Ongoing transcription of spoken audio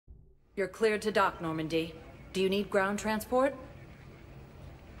You're cleared to dock, Normandy. Do you need ground transport?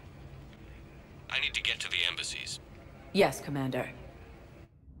 I need to get to the embassies. Yes, Commander.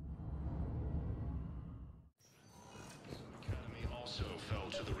 Academy also fell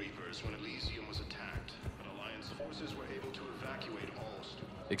to the Reapers when Elysium was attacked, but Alliance forces were able to evacuate all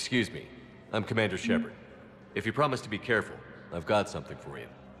students. Excuse me. I'm Commander Shepard. If you promise to be careful, I've got something for you.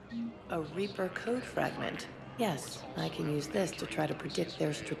 A Reaper code fragment. Yes, I can use this to try to predict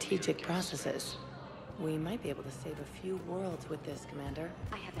their strategic processes. We might be able to save a few worlds with this, Commander.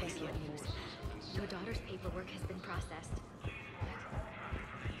 I have excellent news. Your daughter's paperwork has been processed.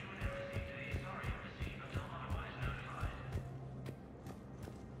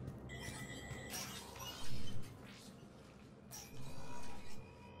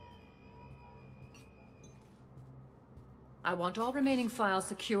 I want all remaining files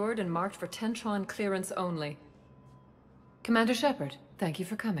secured and marked for Tentron clearance only. Commander Shepard, thank you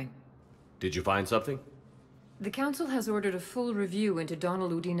for coming. Did you find something? The Council has ordered a full review into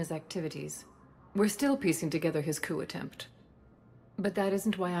Donald Udina's activities. We're still piecing together his coup attempt. But that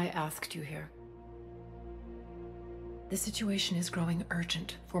isn't why I asked you here. The situation is growing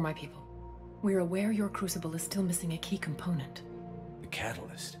urgent for my people. We're aware your Crucible is still missing a key component. The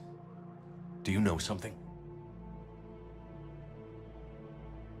catalyst. Do you know something?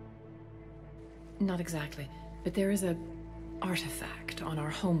 Not exactly, but there is a artifact on our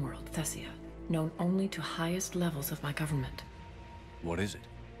homeworld, Thessia, known only to highest levels of my government. What is it?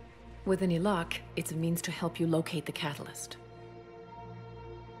 With any luck, it's a means to help you locate the catalyst.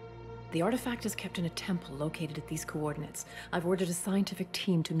 The artifact is kept in a temple located at these coordinates. I've ordered a scientific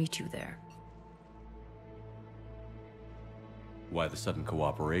team to meet you there. Why the sudden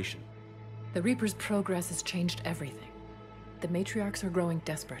cooperation? The Reaper's progress has changed everything. The matriarchs are growing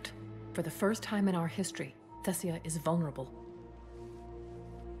desperate. For the first time in our history, Thessia is vulnerable.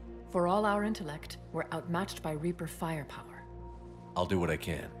 For all our intellect, we're outmatched by Reaper firepower. I'll do what I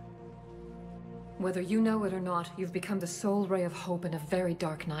can. Whether you know it or not, you've become the sole ray of hope in a very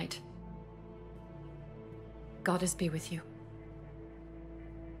dark night. Goddess be with you.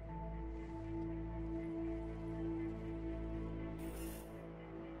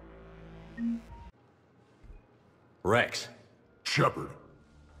 Rex. Shepard.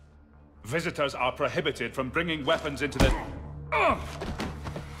 Visitors are prohibited from bringing weapons into the...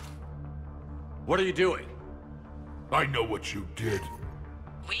 What are you doing? I know what you did.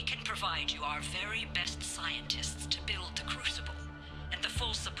 We can provide you our very best scientists to build the Crucible, and the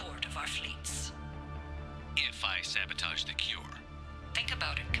full support of our fleets. If I sabotage the cure. Think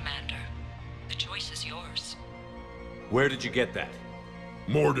about it, Commander. The choice is yours. Where did you get that?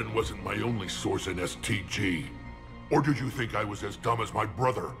 Mordin wasn't my only source in STG. Or did you think I was as dumb as my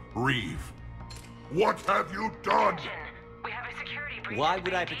brother, Reeve? What have you done? We have a security breach. Why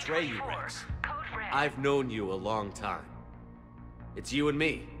would I betray you, Rex? Code red. I've known you a long time. It's you and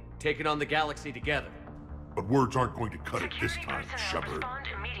me, taking on the galaxy together. But words aren't going to cut it this time, Shepard.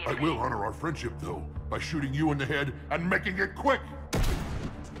 I will honor our friendship, though, by shooting you in the head and making it quick!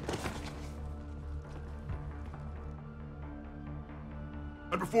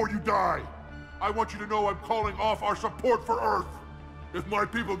 And before you die, I want you to know I'm calling off our support for Earth. If my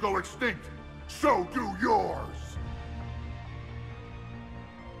people go extinct, so do yours!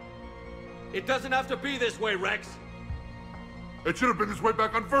 It doesn't have to be this way, Rex! It should have been this way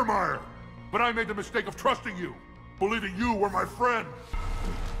back on Vermeer! But I made the mistake of trusting you, believing you were my friend!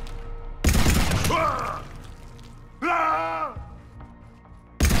 Ah! Ah!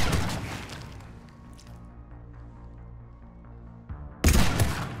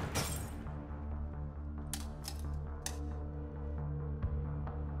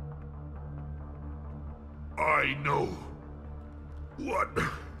 I know what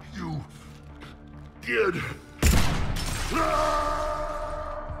you did.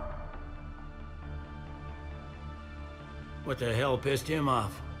 What the hell pissed him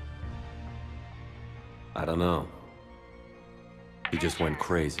off? I don't know. He just went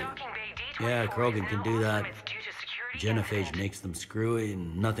crazy. Yeah, Krogan can do that. Genophage makes them screwy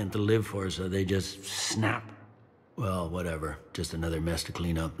and nothing to live for, so they just snap. Well, whatever. Just another mess to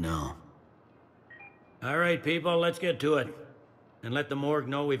clean up now. All right, people, let's get to it. And let the morgue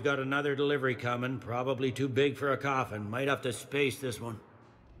know we've got another delivery coming. Probably too big for a coffin. Might have to space this one.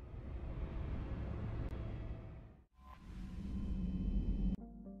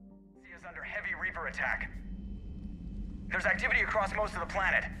 Is under heavy Reaper attack. There's activity across most of the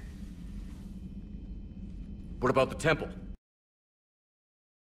planet. What about the temple?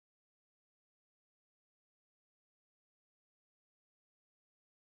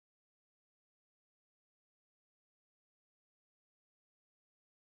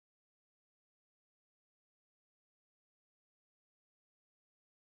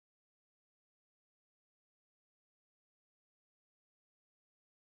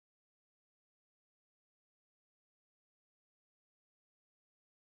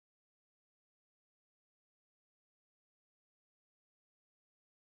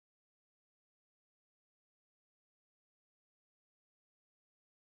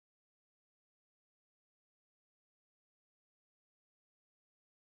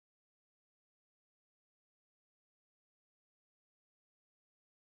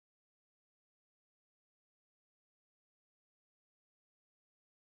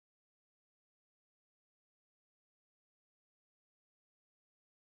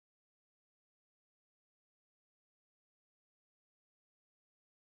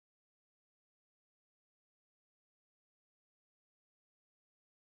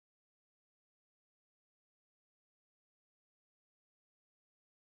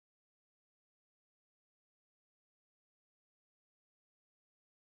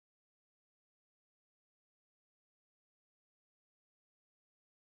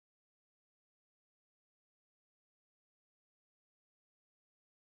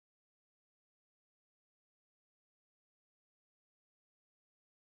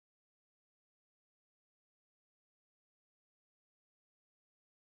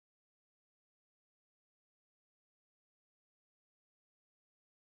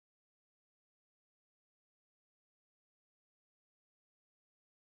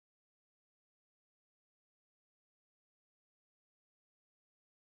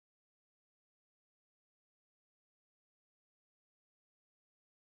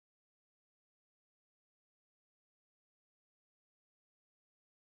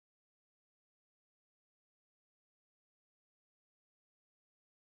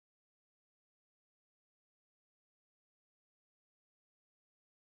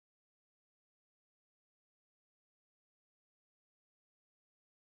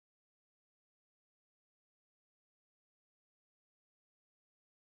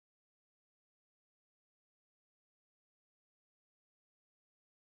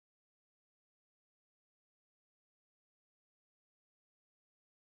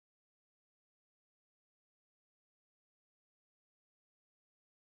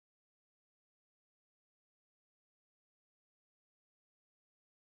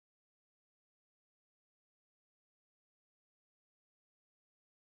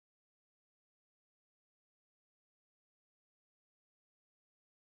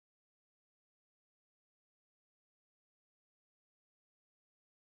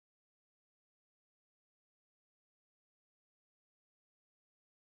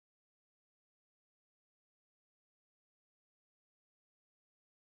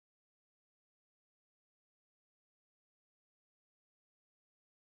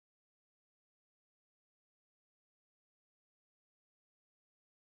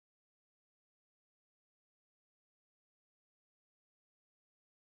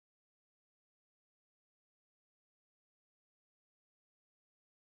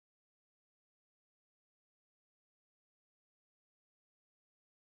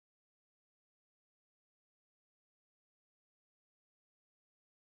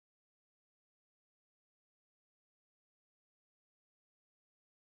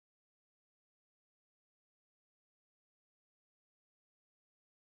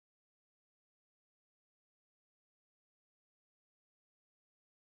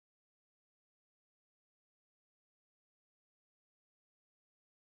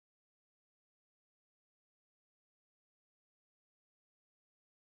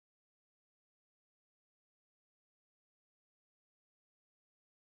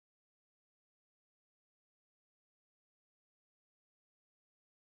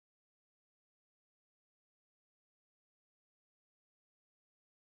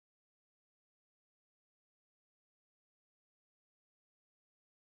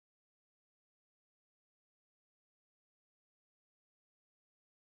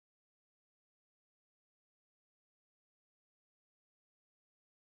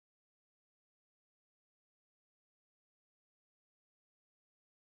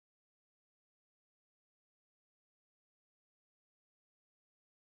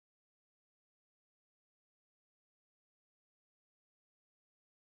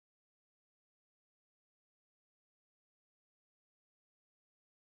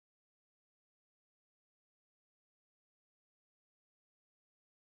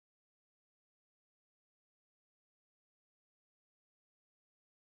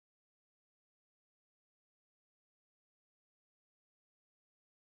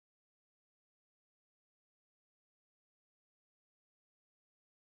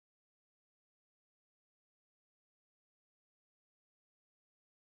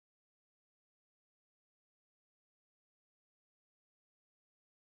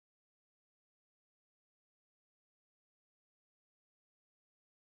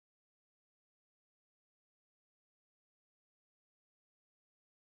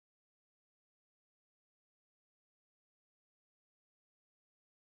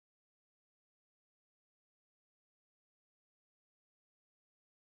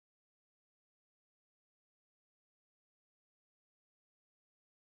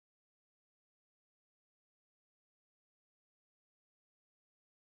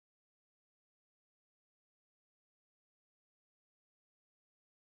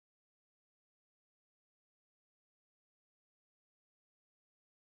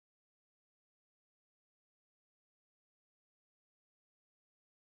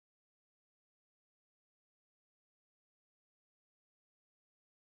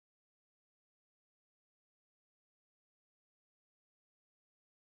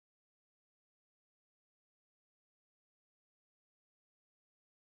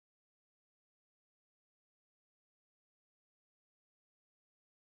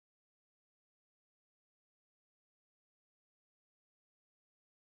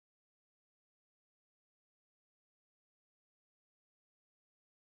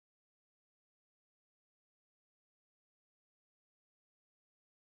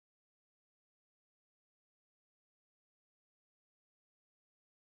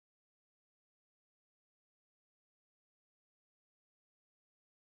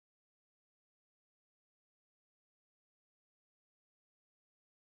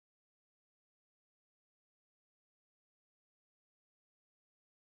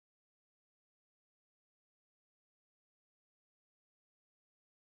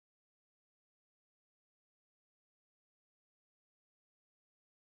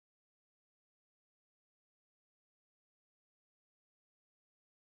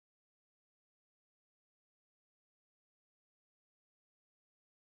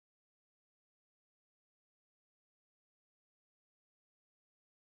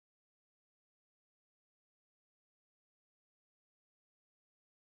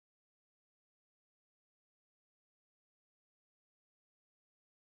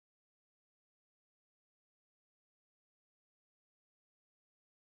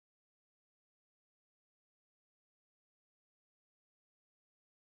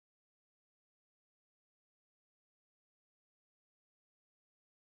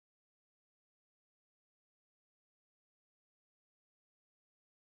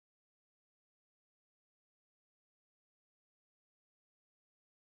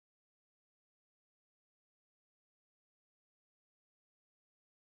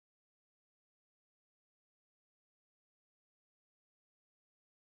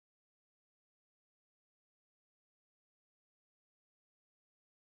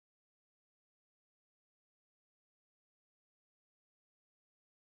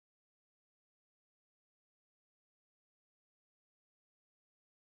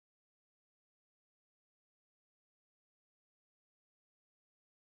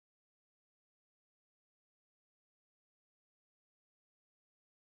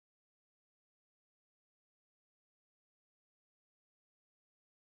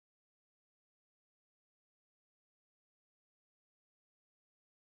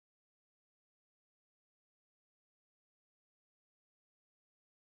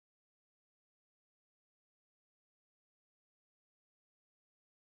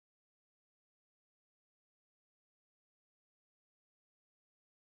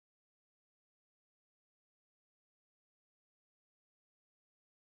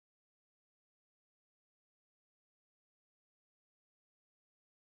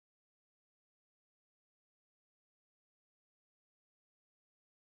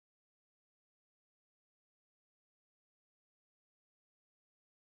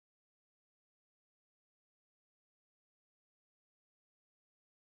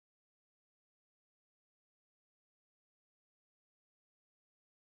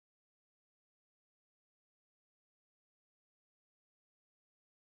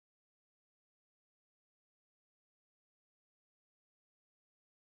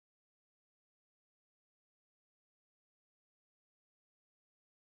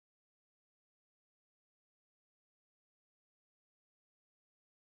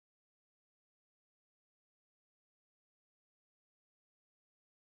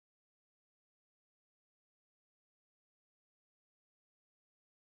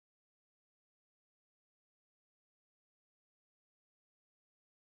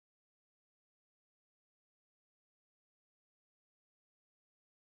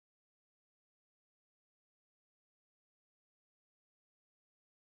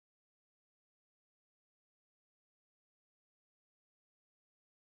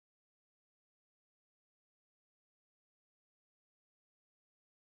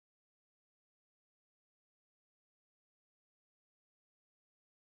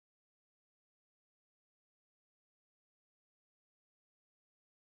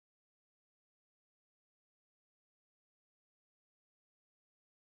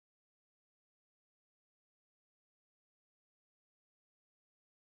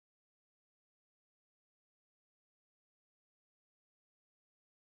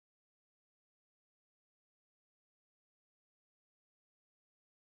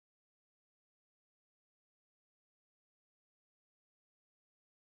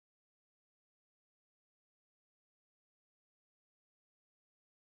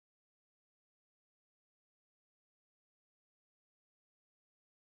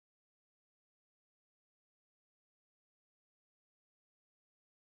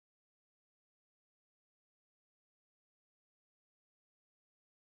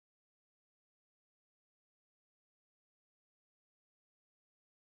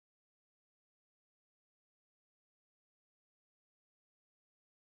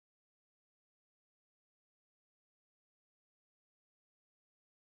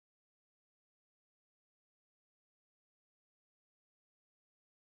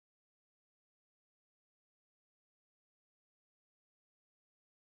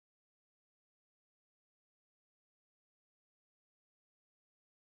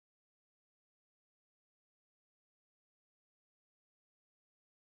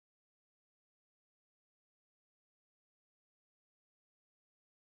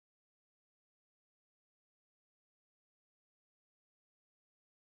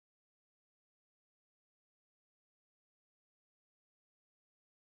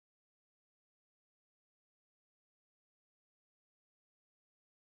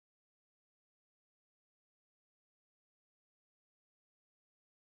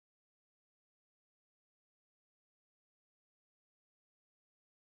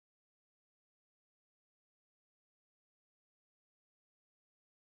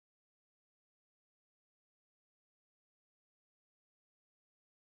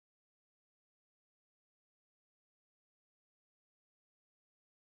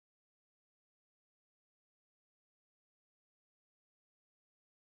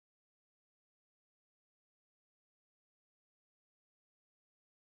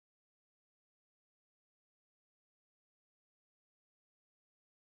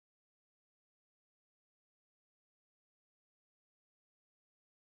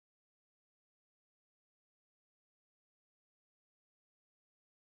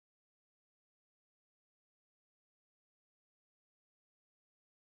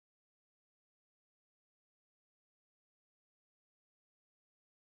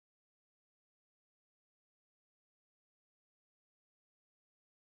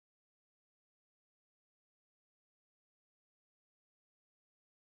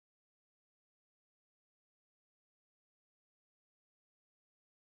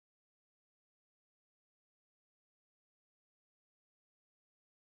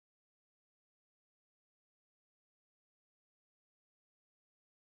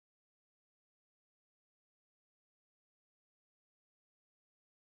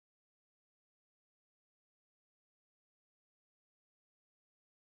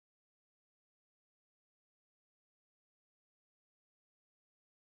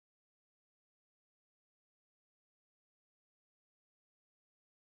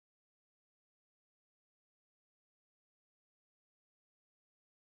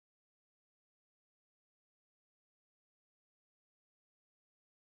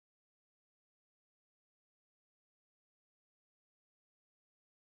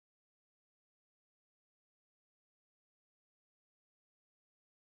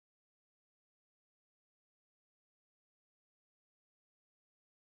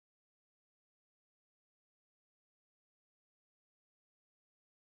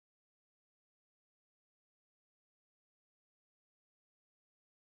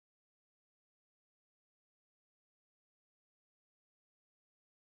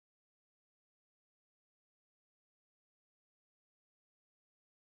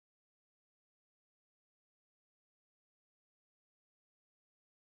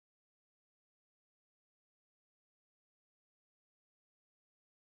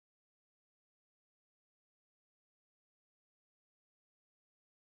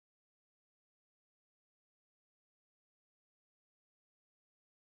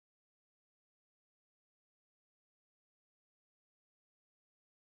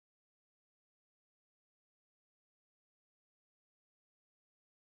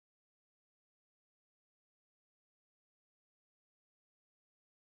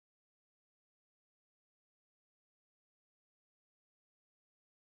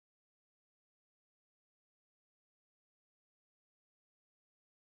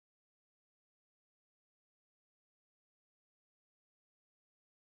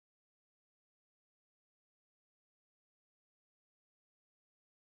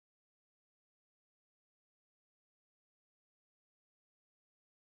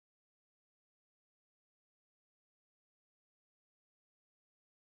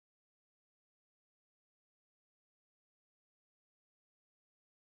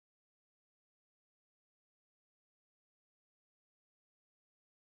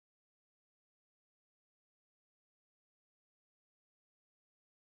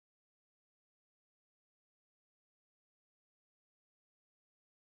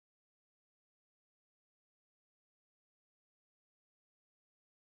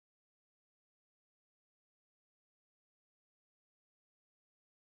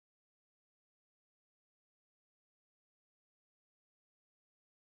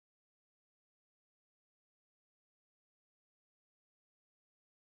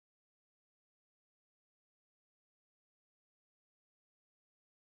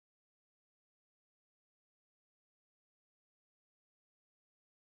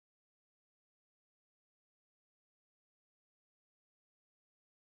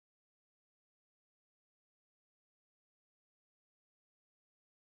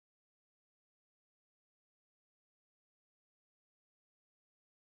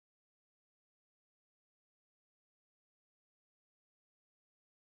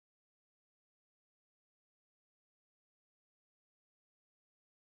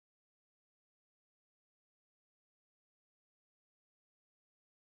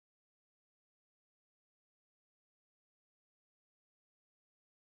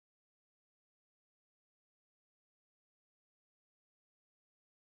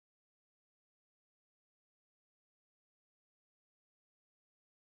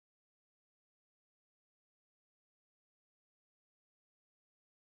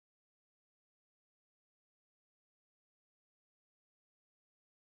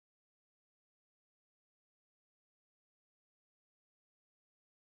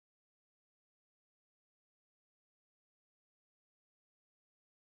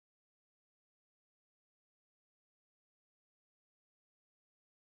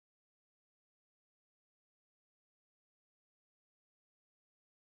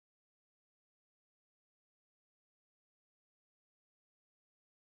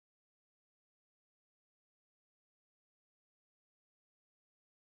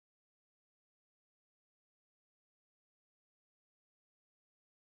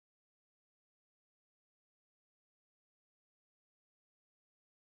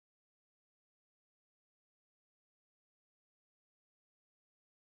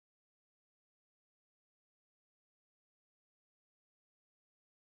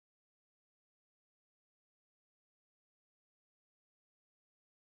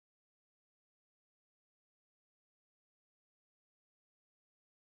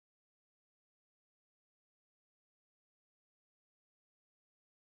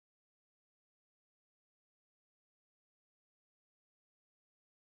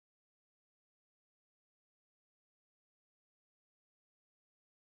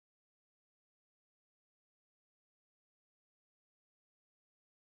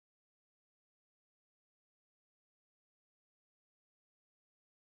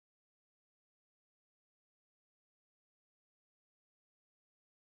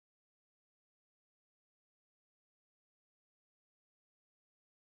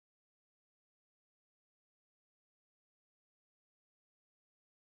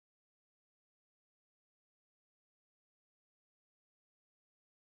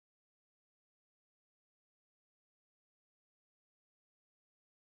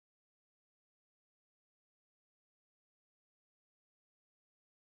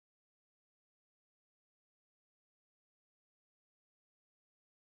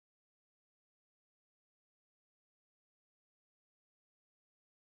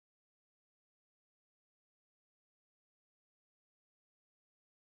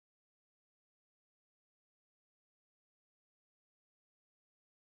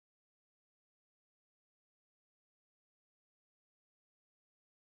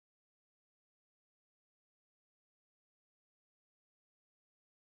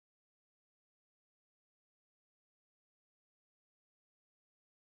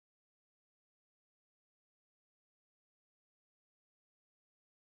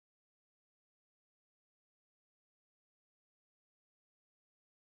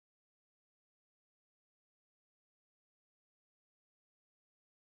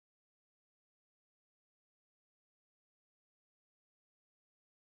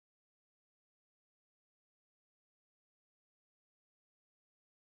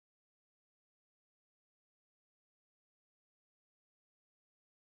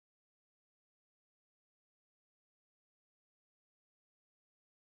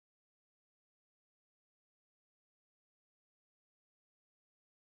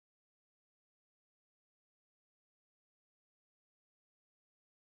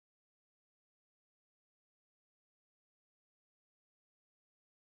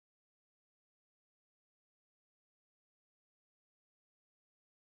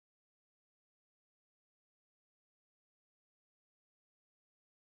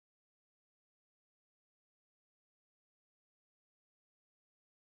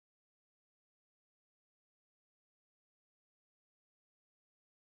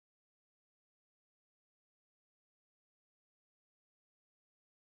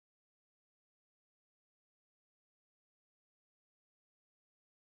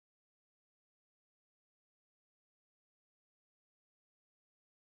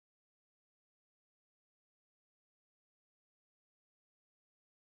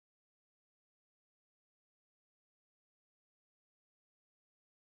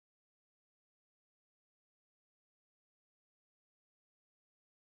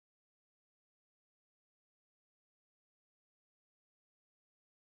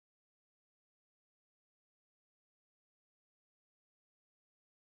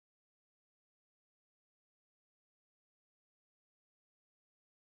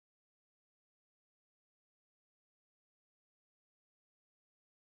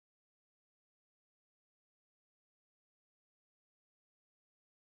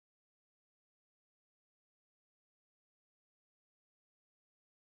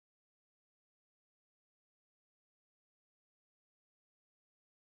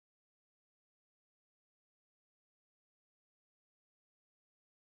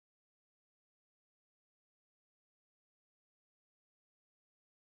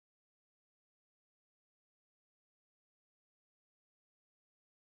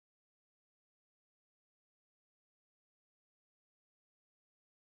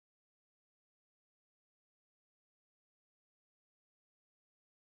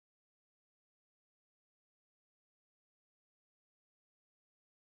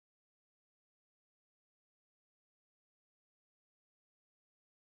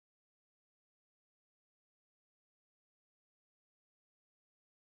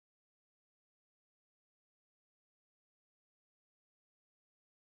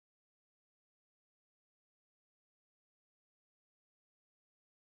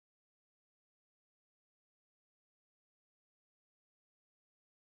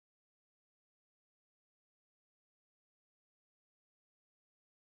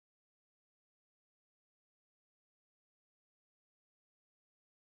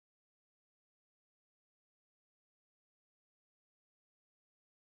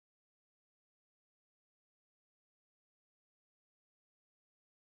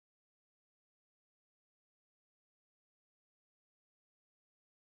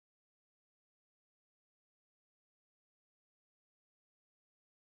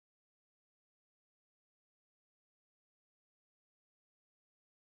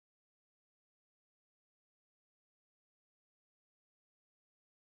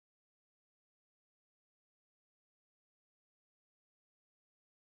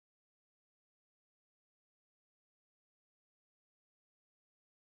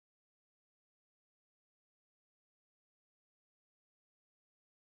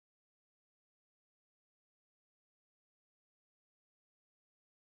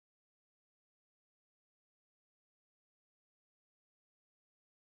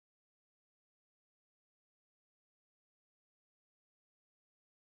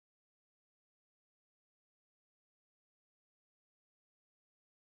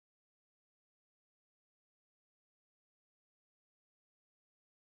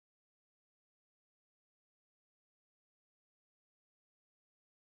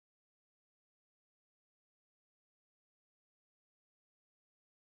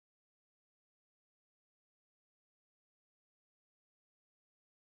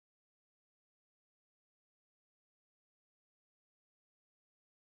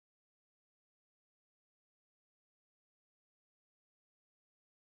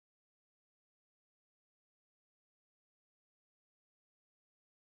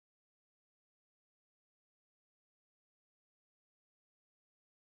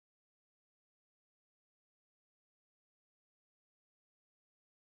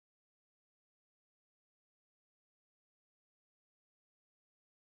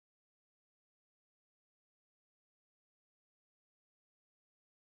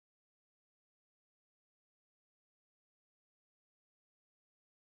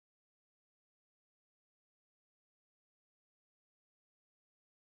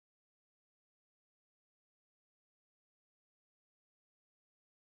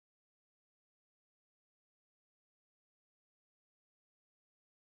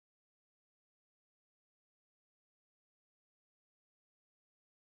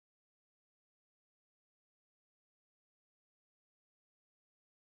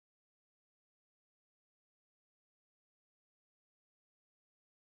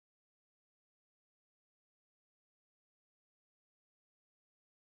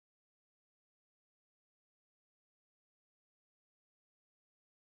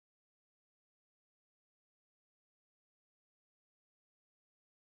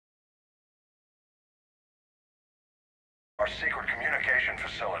 are secret communication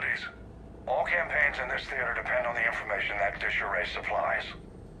facilities. All campaigns in this theater depend on the information that Dish Array supplies.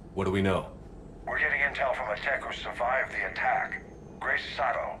 What do we know? We're getting intel from a tech who survived the attack. Grace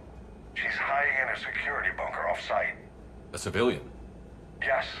Sato. She's hiding in a security bunker off-site. A civilian?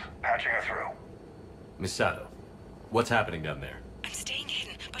 Yes, patching her through. Miss Sato, what's happening down there? I'm staying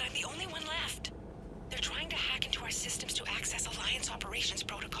hidden, but I'm the only one left. They're trying to hack into our systems to access Alliance operations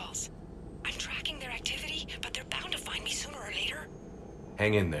protocols. I'm tracking their activity, but they're bound to find me sooner or later.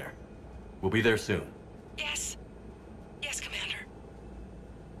 Hang in there. We'll be there soon. Yes. Yes, Commander.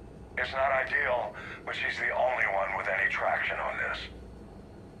 It's not ideal, but she's the only one with any traction on this.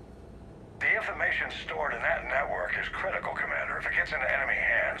 The information stored in that network is critical, Commander. If it gets into enemy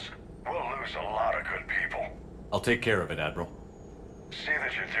hands, we'll lose a lot of good people. I'll take care of it, Admiral. See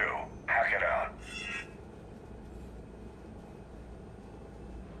that you do. Hack it out.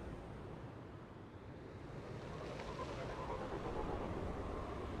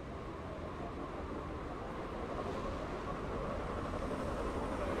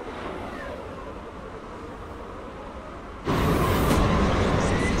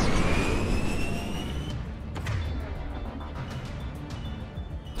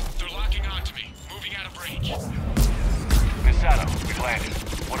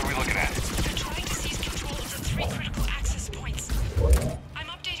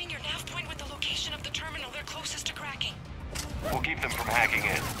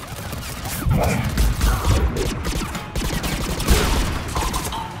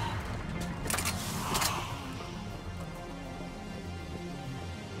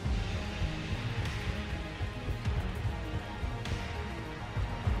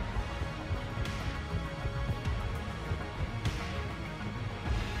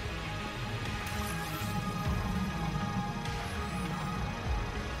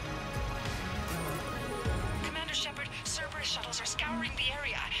 shuttles are scouring the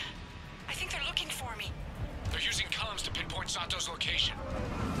area. I think they're looking for me. They're using comms to pinpoint Sato's location.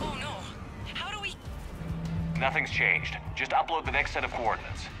 Oh no. How do we... Nothing's changed. Just upload the next set of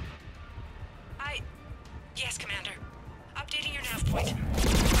coordinates. Yes, Commander. Updating your nav point.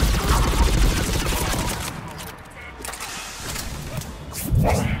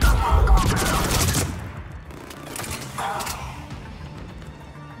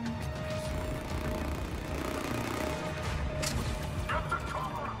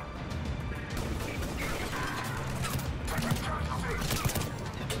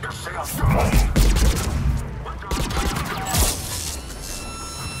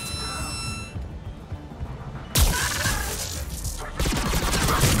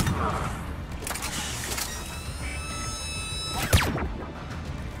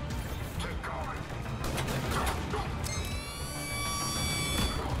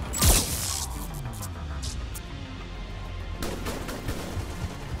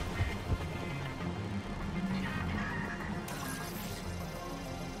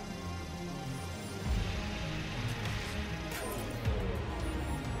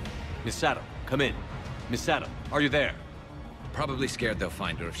 Miss Sato, come in. Miss Sato, are you there? Probably scared they'll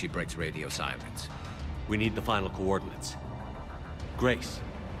find her if she breaks radio silence. We need the final coordinates. Grace,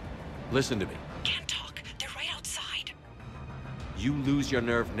 listen to me. Can't talk. They're right outside. You lose your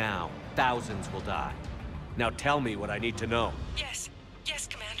nerve now, thousands will die. Now tell me what I need to know. Yes. Yes,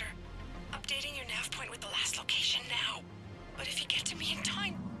 Commander. Updating your nav point with the last location now. But if you get to me in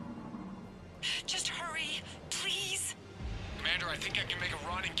time... Just hurry, please. Commander, I think I can make a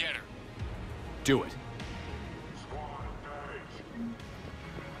run and get her. Do it.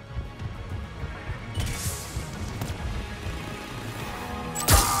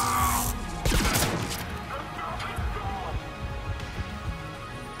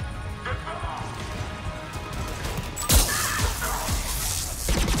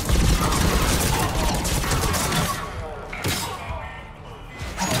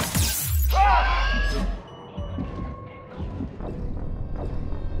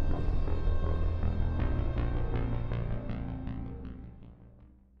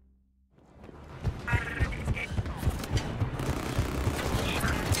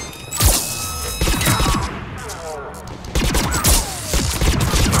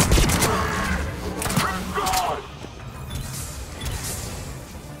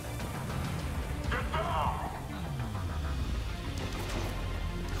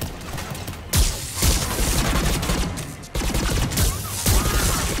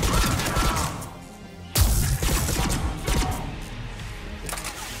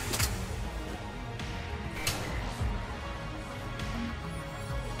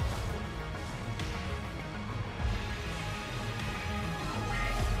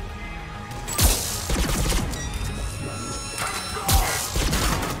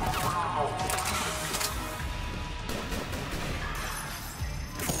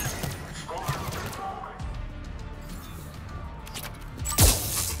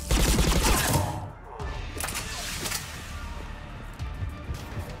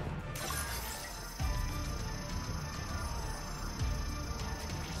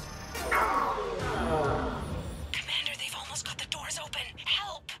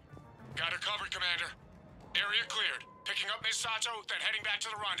 Ms. Sato, then heading back to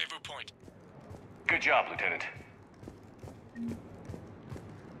the rendezvous point. Good job, Lieutenant.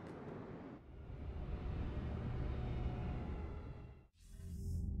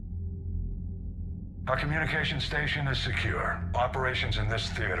 Our communication station is secure. Operations in this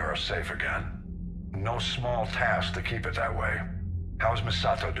theater are safe again. No small task to keep it that way. How is Miss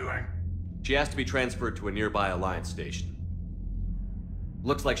Sato doing? She has to be transferred to a nearby Alliance station.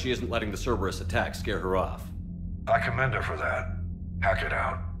 Looks like she isn't letting the Cerberus attack scare her off. I commend her for that. Hack it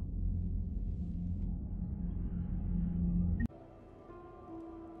out.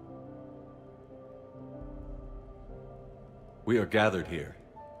 We are gathered here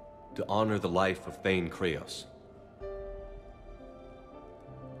to honor the life of Thane Krios.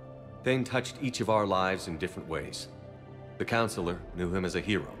 Thane touched each of our lives in different ways. The Counselor knew him as a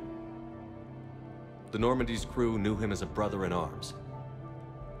hero. The Normandy's crew knew him as a brother in arms,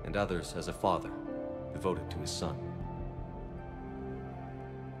 and others as a father devoted to his son.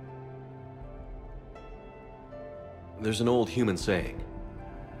 There's an old human saying,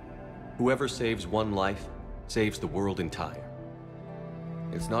 whoever saves one life saves the world entire.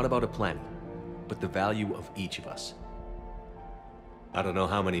 It's not about a planet, but the value of each of us. I don't know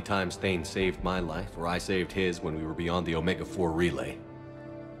how many times Thane saved my life, or I saved his when we were beyond the Omega-4 relay.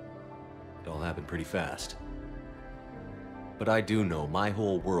 It all happened pretty fast. But I do know my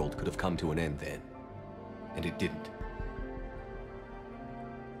whole world could have come to an end then, and it didn't.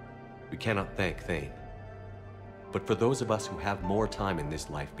 We cannot thank Thane. But for those of us who have more time in this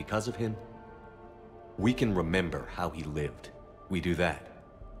life because of him, we can remember how he lived. We do that.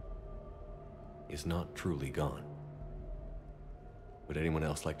 He is not truly gone. Would anyone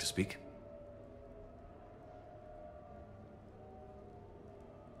else like to speak?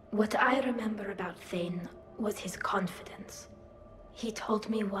 What I remember about Thane was his confidence. He told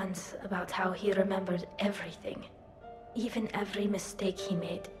me once about how he remembered everything, even every mistake he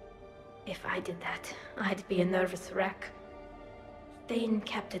made. If I did that, I'd be a nervous wreck. Thane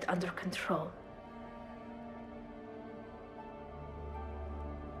kept it under control.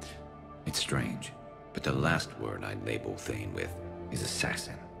 It's strange, but the last word I'd label Thane with is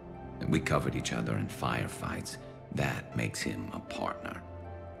assassin. And we covered each other in firefights. That makes him a partner.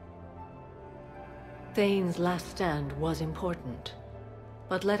 Thane's last stand was important.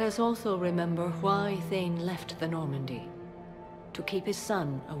 But let us also remember why Thane left the Normandy. To keep his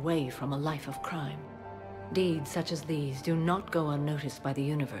son away from a life of crime. Deeds such as these do not go unnoticed by the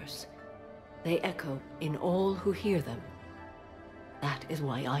universe. They echo in all who hear them. That is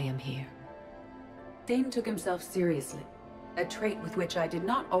why I am here. Thane took himself seriously, a trait with which I did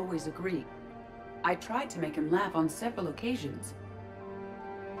not always agree. I tried to make him laugh on several occasions.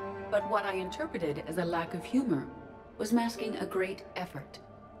 But what I interpreted as a lack of humor was masking a great effort.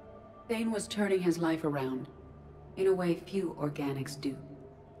 Thane was turning his life around, in a way few organics do.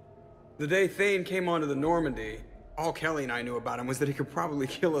 The day Thane came onto the Normandy, all Kelly and I knew about him was that he could probably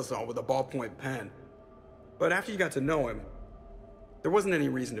kill us all with a ballpoint pen. But after you got to know him, there wasn't any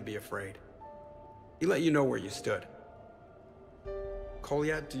reason to be afraid. He let you know where you stood.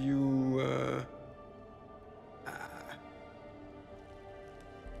 Kolyat, do you,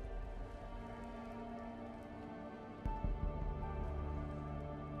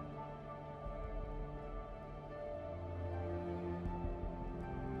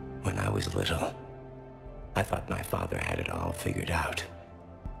 When I was little, I thought my father had it all figured out.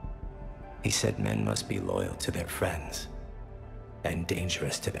 He said men must be loyal to their friends and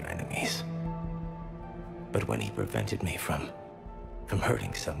dangerous to their enemies. But when he prevented me from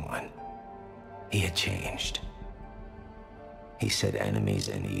hurting someone, he had changed. He said enemies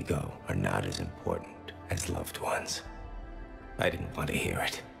and ego are not as important as loved ones. I didn't want to hear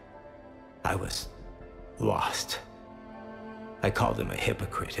it. I was lost. I called him a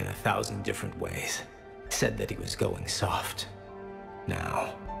hypocrite in 1,000 different ways. Said that he was going soft.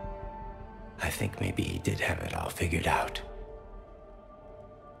 Now, I think maybe he did have it all figured out.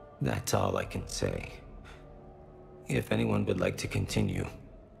 That's all I can say. If anyone would like to continue,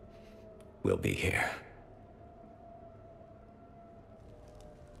 we'll be here.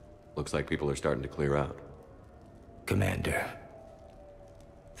 Looks like people are starting to clear out. Commander,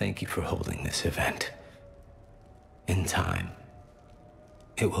 thank you for holding this event. In time,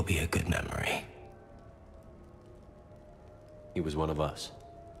 it will be a good memory. He was one of us.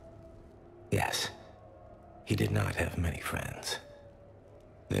 Yes. He did not have many friends.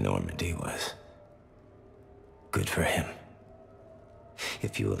 The Normandy was good for him.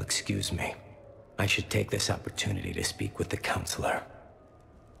 If you will excuse me, I should take this opportunity to speak with the Counselor.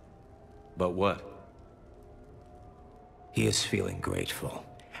 But what? He is feeling grateful,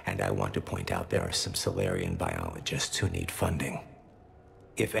 And I want to point out there are some Salarian biologists who need funding.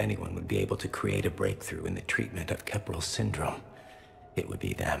 If anyone would be able to create a breakthrough in the treatment of Kepral syndrome, it would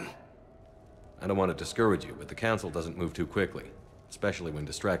be them. I don't want to discourage you, but the Council doesn't move too quickly, especially when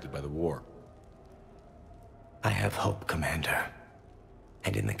distracted by the war. I have hope, Commander.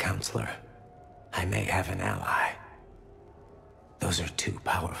 And in the Counselor, I may have an ally. Those are two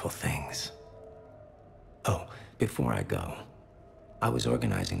powerful things. Oh, before I go, I was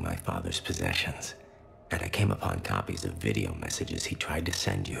organizing my father's possessions, and I came upon copies of video messages he tried to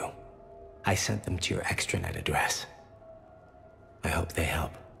send you. I sent them to your extranet address. I hope they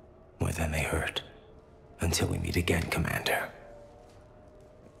help, more than they hurt. Until we meet again, Commander.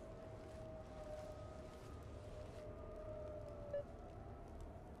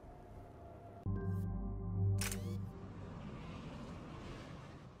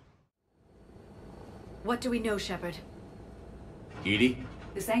 What do we know, Shepard? EDI?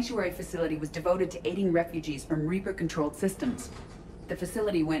 The Sanctuary facility was devoted to aiding refugees from Reaper-controlled systems. The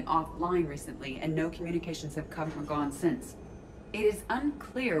facility went offline recently, and no communications have come or gone since. It is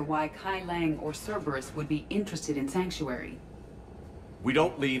unclear why Kai Lang or Cerberus would be interested in Sanctuary. We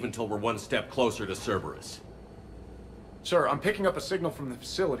don't leave until we're one step closer to Cerberus. Sir, I'm picking up a signal from the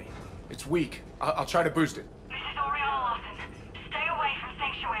facility. It's weak. I'll try to boost it. This is Oriana Lawson. Stay away from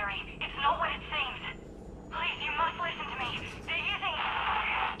Sanctuary. It's not what it seems. Please, you must listen to me. They're using...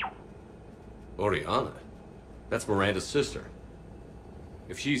 Oriana? That's Miranda's sister.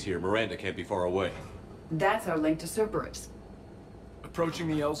 If she's here, Miranda can't be far away. That's our link to Cerberus. Approaching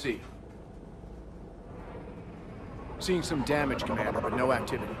the LZ. Seeing some damage, Commander, but no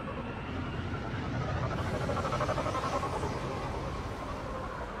activity.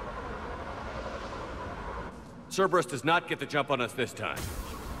 Cerberus does not get the jump on us this time.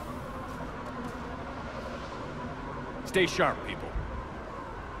 Stay sharp, people.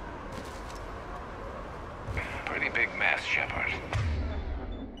 Pretty big mess, Shepard.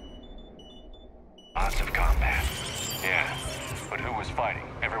 Lots of combat. Yeah, but who was fighting?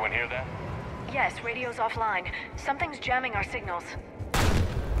 Everyone hear that? Yes, radio's offline. Something's jamming our signals.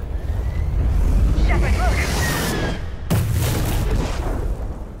 Shepard, look!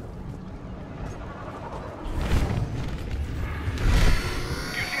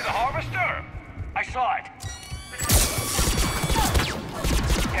 You see the Harvester? I saw it.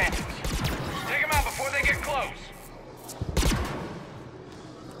 Hands. Take them out before they get close.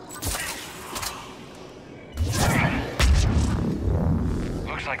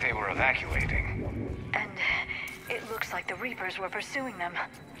 Looks like they were evacuating. And it looks like the Reapers were pursuing them.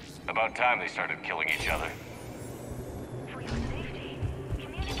 About time they started killing each other. For your safety,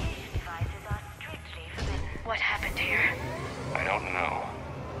 communication devices are strictly forbidden. What happened here? I don't know.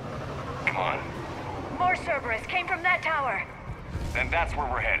 Come on. More Cerberus came from that tower. Then that's where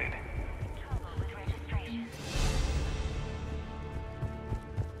we're headed. Trouble with registration.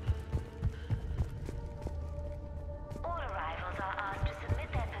 All arrivals are asked to submit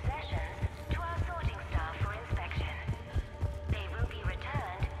their possessions to our sorting staff for inspection. They will be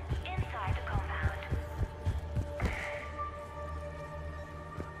returned inside the compound.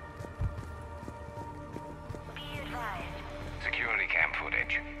 Be advised. Security cam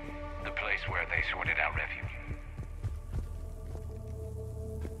footage. The place where they sorted out refugees.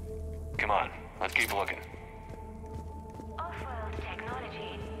 Come on, let's keep looking. Off-world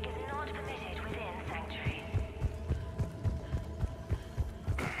technology is not permitted within Sanctuary.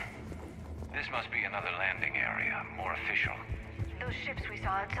 This must be another landing area, more official. Those ships we saw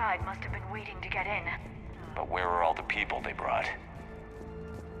outside must have been waiting to get in. But where are all the people they brought?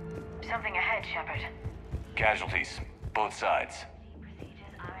 Something ahead, Shepard. Casualties, both sides.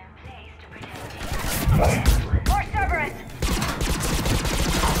 Procedures are in place to protect... More Cerberus!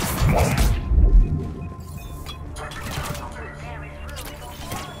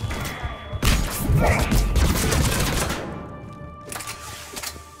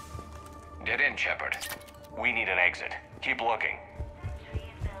 Dead end, Shepard. We need an exit. Keep looking.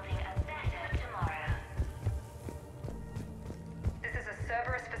 This is a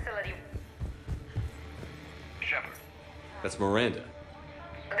Cerberus facility. Shepard. That's Miranda.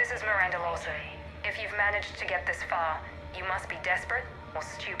 This is Miranda Lawson. If you've managed to get this far, you must be desperate or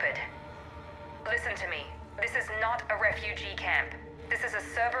stupid. Listen to me. This is not a refugee camp. This is a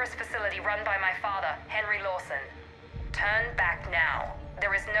Cerberus facility run by my father, Henry Lawson. Turn back now.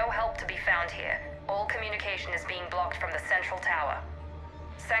 There is no help to be found here. All communication is being blocked from the central tower.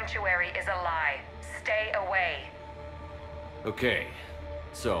 Sanctuary is a lie. Stay away. Okay,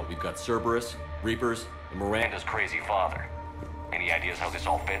 so we've got Cerberus, Reapers, and Miranda's crazy father. Any ideas how this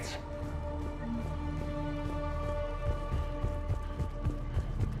all fits?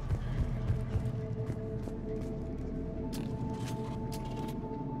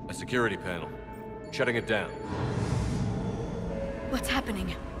 Security panel. Shutting it down. What's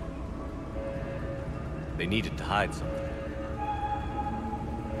happening? They needed to hide something.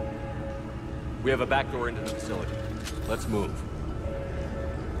 We have a back door into the facility. Let's move.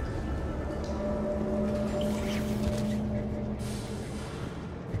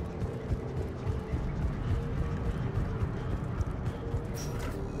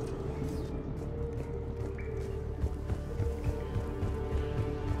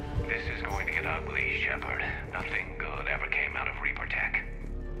 This is going to get ugly, Shepard. Nothing good ever came out of Reaper Tech.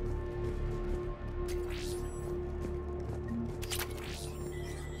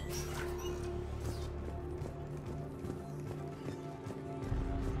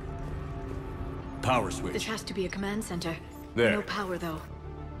 Power switch. This has to be a command center. There. No power, though.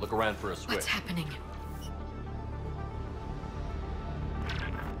 Look around for a switch. What's happening?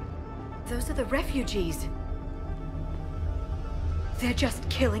 Those are the refugees. They're just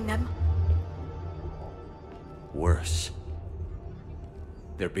killing them. Worse.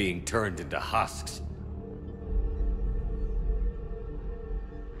 They're being turned into husks.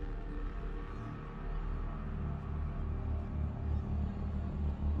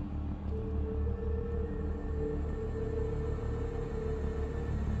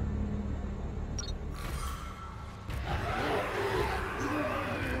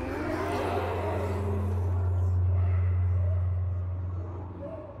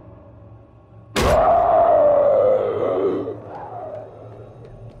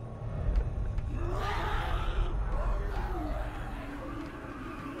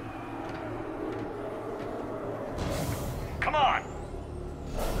 Come on!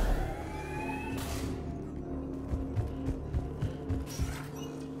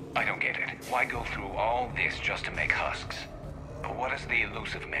 I don't get it. Why go through all this just to make husks? What does the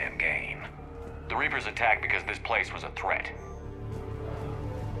elusive man gain? The Reapers attacked because this place was a threat.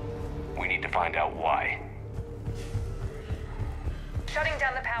 We need to find out why. Shutting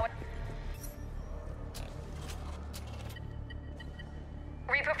down the power.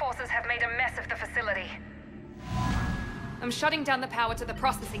 Reaper forces have made a mess of the facility. I'm shutting down the power to the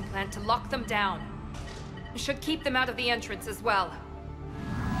processing plant to lock them down. It should keep them out of the entrance as well.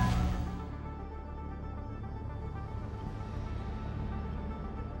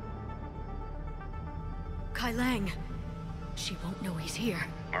 Kai Lang. She won't know he's here.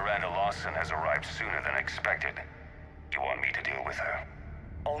 Miranda Lawson has arrived sooner than expected. You want me to deal with her?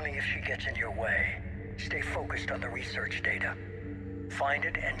 Only if she gets in your way. Stay focused on the research data. Find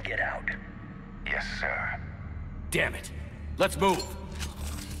it and get out. Yes, sir. Damn it. Let's move.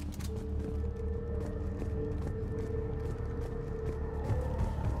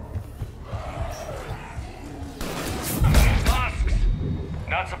 Husks!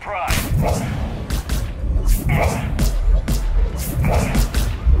 Not surprised.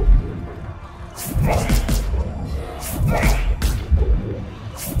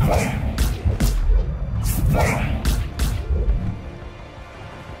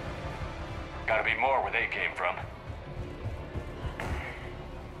 Gotta be more where they came from.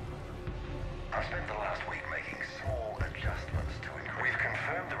 I spent the last week making small adjustments to increase. We've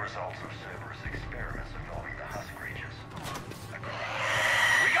confirmed the results of Cerberus experiments involving the husk creatures.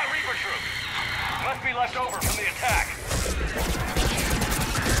 We got Reaper troops! Must be left over from the attack.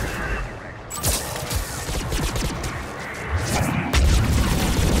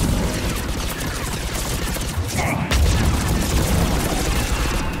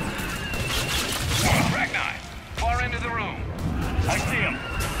 Ragnar, far into the room. I see him.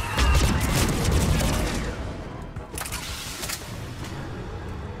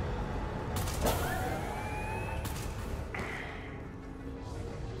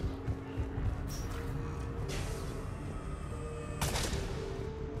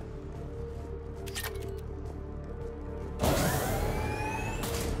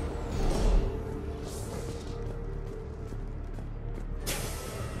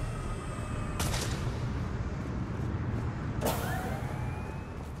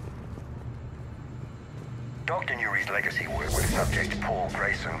 Dr. Newry's legacy work with subject Paul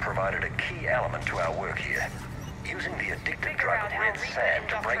Grayson provided a key element to our work here. Using the addictive drug red sand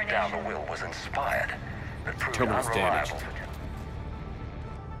to break down the will was inspired, but proved Terminal's unreliable. damaged.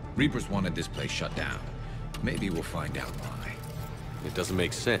 Reapers wanted this place shut down. Maybe we'll find out why. It doesn't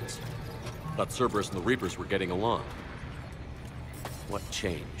make sense. Thought Cerberus and the Reapers were getting along. What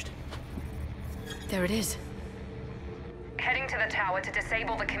changed? There it is. Heading to the tower to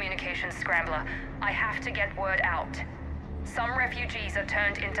disable the communications scrambler. I have to get word out. Some refugees are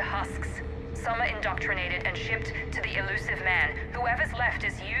turned into husks. Some are indoctrinated and shipped to the elusive man. Whoever's left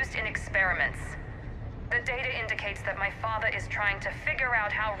is used in experiments. The data indicates that my father is trying to figure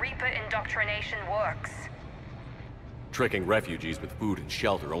out how Reaper indoctrination works. Tricking refugees with food and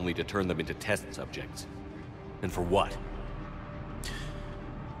shelter only to turn them into test subjects. And for what?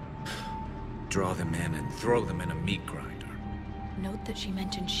 Draw them in and throw them in a meat grinder. Note that she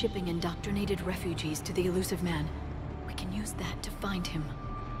mentioned shipping indoctrinated refugees to the Illusive Man. We can use that to find him.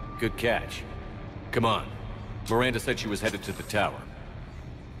 Good catch. Come on. Miranda said she was headed to the tower.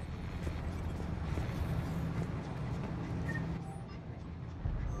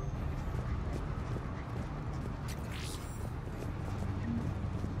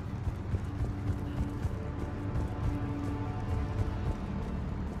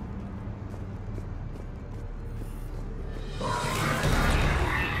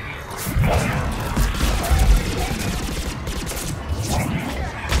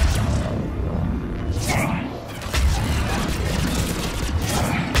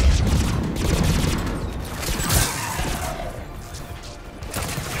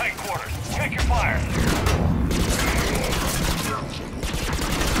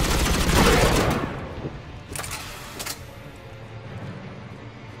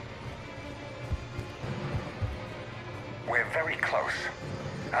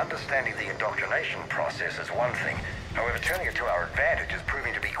 Understanding the indoctrination process is one thing. However, turning it to our advantage is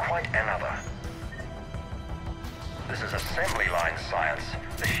proving to be quite another. This is assembly line science.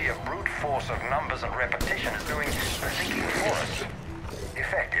 The sheer brute force of numbers and repetition is doing the thinking for us.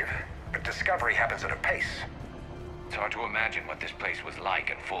 Effective, but discovery happens at a pace. It's hard to imagine what this place was like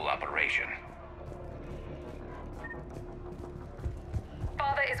in full operation.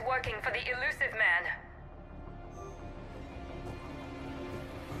 Father is working for the Illusive Man.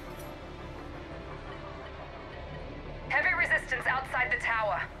 Heavy resistance outside the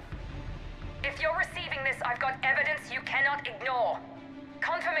tower. If you're receiving this, I've got evidence you cannot ignore.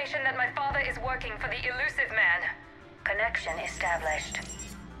 Confirmation that my father is working for the Illusive Man. Connection established.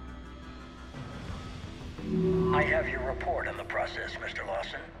 I have your report on the process, Mr.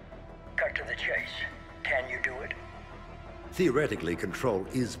 Lawson. Cut to the chase. Can you do it? Theoretically, control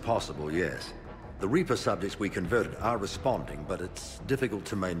is possible, yes. The Reaper subjects we converted are responding, but it's difficult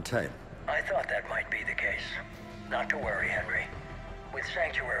to maintain. I thought that might be the case. Not to worry, Henry. With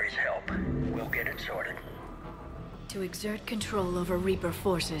Sanctuary's help, we'll get it sorted. To exert control over Reaper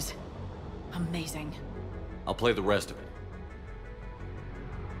forces. Amazing. I'll play the rest of it.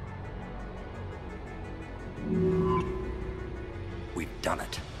 We've done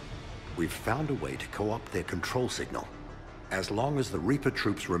it. We've found a way to co-opt their control signal. As long as the Reaper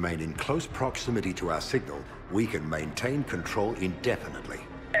troops remain in close proximity to our signal, we can maintain control indefinitely.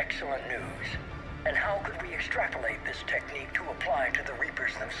 Excellent news. And how could we extrapolate this technique to apply to the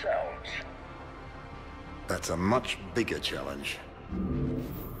Reapers themselves? That's a much bigger challenge.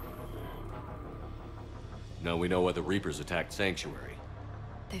 Now we know why the Reapers attacked Sanctuary.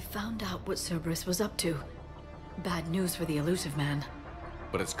 They found out what Cerberus was up to. Bad news for the Illusive Man.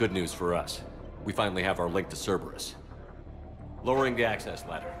 But it's good news for us. We finally have our link to Cerberus. Lowering the access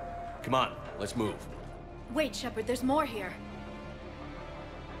ladder. Come on, let's move. Wait, Shepard, there's more here.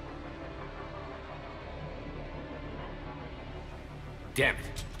 Damn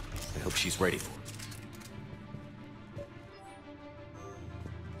it. I hope she's ready for it.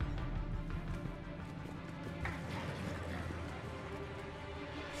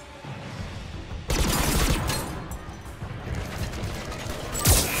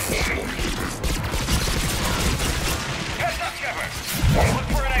 Heads up, Shepard! Look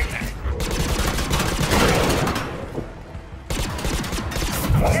for an exit!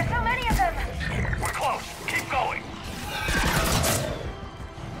 There's so many of them! We're close! Keep going!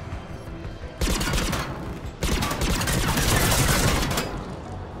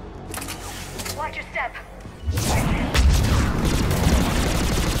 Watch your step.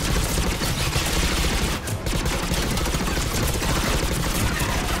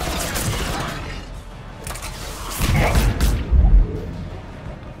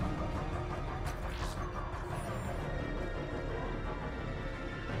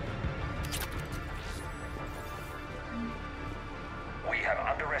 We have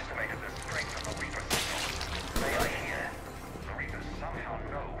underestimated the strength of the Reaper signal. They are here. The Reapers somehow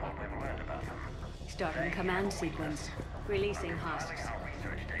know what we've learned about them. Starting command sequence. Releasing husks.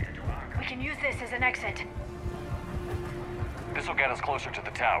 We can use this as an exit. This'll get us closer to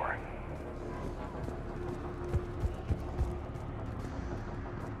the tower.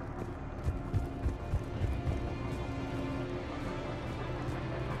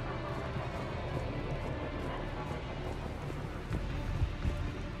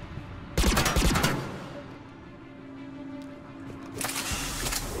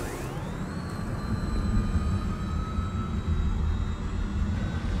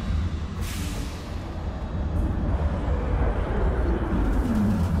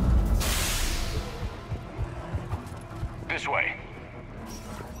 This way.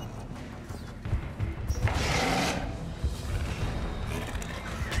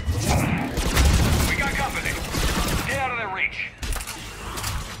 We got company. Stay out of their reach.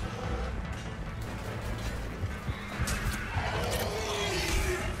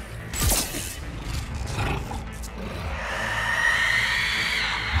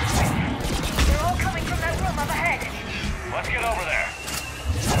 They're all coming from that room up ahead. Let's get over there.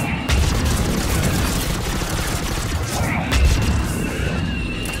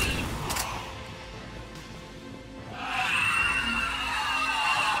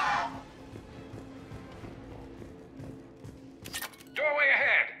 Doorway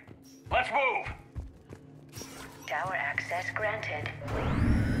ahead. Let's move. Tower access granted.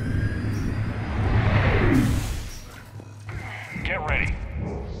 Get ready.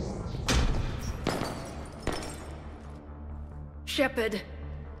 Shepard.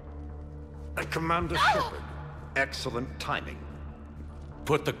 Commander Shepard. Excellent timing.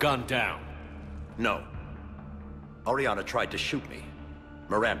 Put the gun down. No. Oriana tried to shoot me.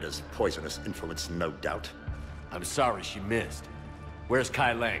 Miranda's poisonous influence, no doubt. I'm sorry she missed. Where's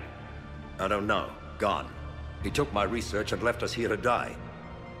Kai Leng? I don't know. Gone. He took my research and left us here to die.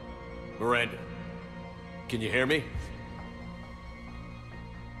 Miranda, can you hear me?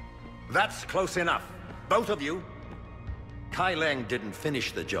 That's close enough. Both of you. Kai Leng didn't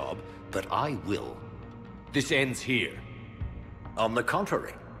finish the job, but I will. This ends here. On the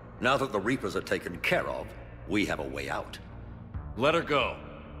contrary, now that the Reapers are taken care of, we have a way out. Let her go.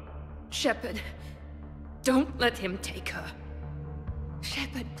 Shepard, don't let him take her.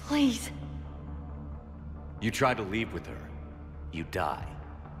 Shepard, please. You try to leave with her, you die.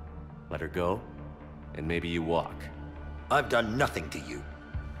 Let her go, and maybe you walk. I've done nothing to you.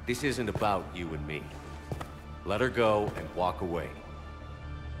 This isn't about you and me. Let her go and walk away.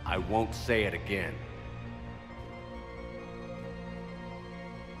 I won't say it again.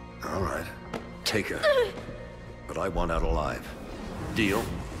 All right. Take her. But I want out alive. Deal?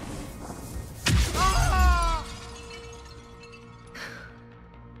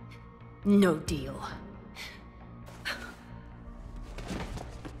 No deal.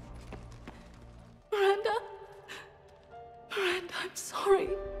 Miranda? Miranda, I'm sorry.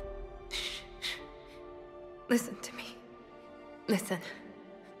 Listen to me. Listen.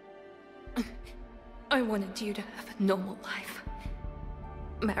 I wanted you to have a normal life.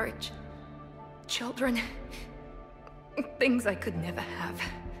 Marriage. Children. Things I could never have.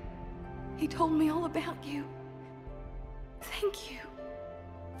 He told me all about you. Thank you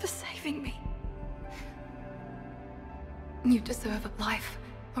for saving me. You deserve a life,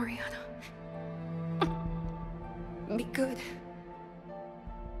 Oriana. Be good.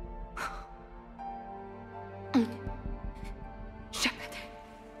 Shepard.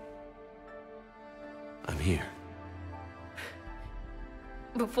 I'm here.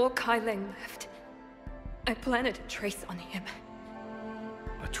 Before Kai Leng left, I planted a trace on him.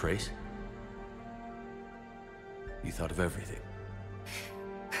 A trace? You thought of everything.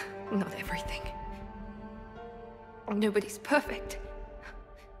 Not everything. Nobody's perfect.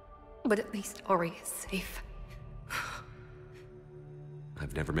 But at least Ori is safe.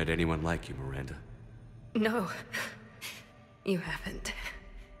 I've never met anyone like you, Miranda. No, you haven't.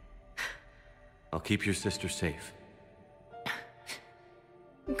 I'll keep your sister safe.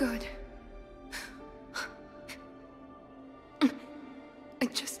 Good. I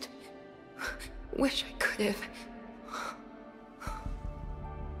just wish I could have.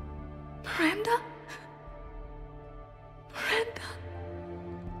 Miranda? Miranda?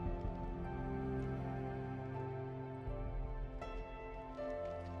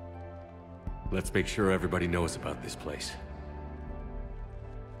 Let's make sure everybody knows about this place.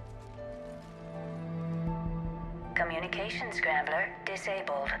 Communication scrambler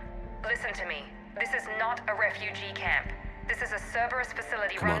disabled. Listen to me. This is not a refugee camp. This is a Cerberus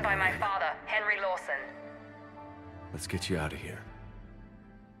facility Come run on, by my Miranda. father, Henry Lawson. Let's get you out of here.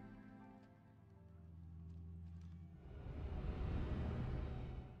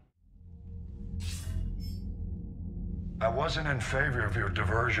 I wasn't in favor of your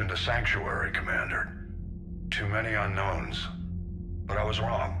diversion to Sanctuary, Commander. Too many unknowns. But I was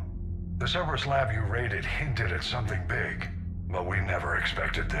wrong. The Cerberus lab you raided hinted at something big, but we never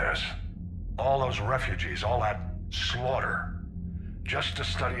expected this. All those refugees, all that slaughter, just to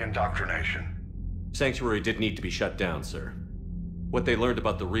study indoctrination. Sanctuary did need to be shut down, sir. What they learned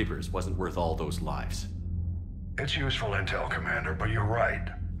about the Reapers wasn't worth all those lives. It's useful intel, Commander, but you're right.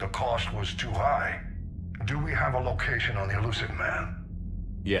 The cost was too high. Do we have a location on the Illusive Man?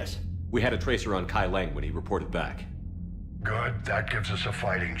 Yes. We had a tracer on Kai Leng when he reported back. Good. That gives us a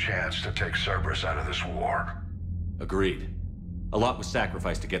fighting chance to take Cerberus out of this war. Agreed. A lot was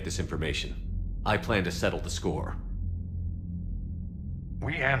sacrificed to get this information. I plan to settle the score.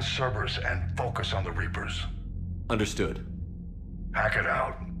 We end Cerberus and focus on the Reapers. Understood. Hack it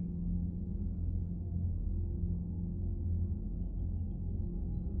out.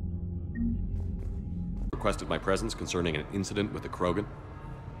 Requested my presence concerning an incident with the Krogan.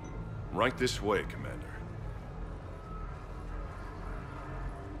 Right this way, Commander.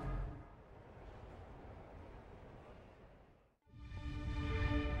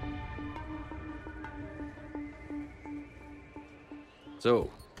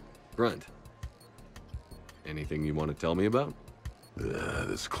 So, Grunt. Anything you want to tell me about?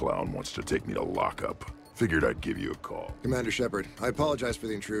 This clown wants to take me to lockup. Figured I'd give you a call. Commander Shepard, I apologize for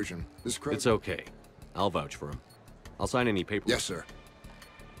the intrusion. It's okay. I'll vouch for him. I'll sign any paperwork. Yes, sir.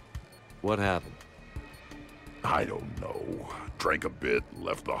 What happened? I don't know. Drank a bit,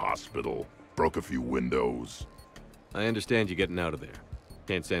 left the hospital, broke a few windows. I understand you getting out of there.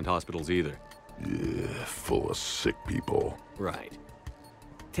 Can't stand hospitals either. Yeah, full of sick people. Right.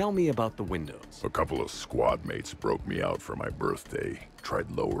 Tell me about the windows. A couple of squad mates broke me out for my birthday.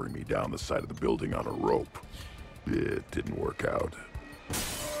 Tried lowering me down the side of the building on a rope. It didn't work out.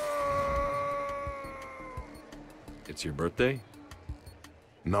 It's your birthday?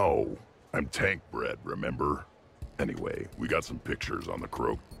 No. I'm tank bred, remember? Anyway, we got some pictures on the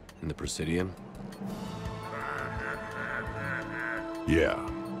Krogan. In the Presidium? Yeah.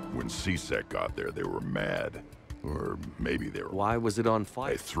 When C-Sec got there, they were mad. Or maybe they were... Why was it on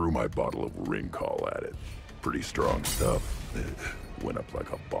fire? I threw my bottle of ring call at it. Pretty strong stuff. Went up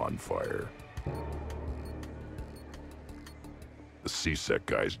like a bonfire. The C-Sec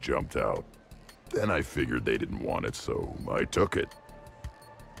guys jumped out. Then I figured they didn't want it, so I took it.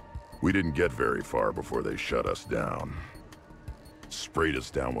 We didn't get very far before they shut us down. Sprayed us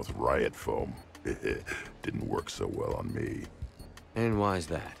down with riot foam. Didn't work so well on me. And why's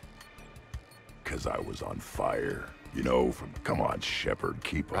that? 'Cause I was on fire. You know, from... Come on, Shepard,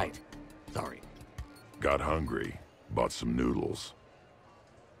 keep up. Right. Sorry. Got hungry. Bought some noodles.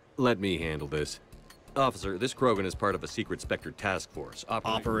 Let me handle this. Officer, this Krogan is part of a secret Spectre task force.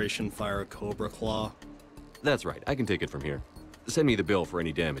 Operation Fire Cobra Claw? That's right. I can take it from here. Send me the bill for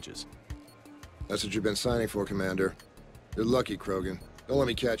any damages. That's what you've been signing for, Commander. You're lucky, Krogan. Don't let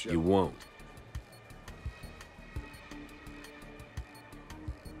me catch you. You won't.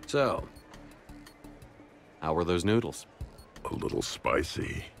 So, how were those noodles? A little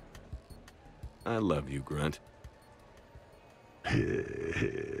spicy. I love you, Grunt.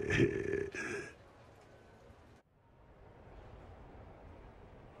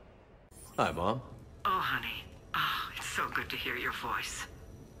 Hi, Mom. Oh, honey. Oh, it's so good to hear your voice.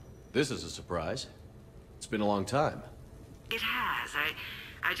 This is a surprise. It's been a long time. It has.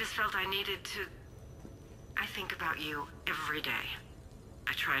 I just felt I needed to... I think about you every day.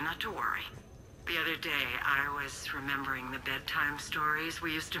 I try not to worry. The other day, I was remembering the bedtime stories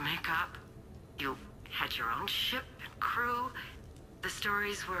we used to make up. You had your own ship and crew. The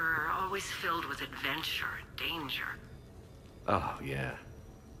stories were always filled with adventure and danger. Oh, yeah.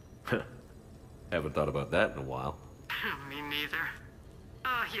 Haven't thought about that in a while. Me neither.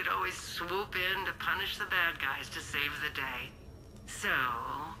 Oh, you'd always swoop in to punish the bad guys to save the day. So,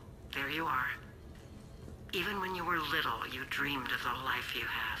 there you are. Even when you were little, you dreamed of the life you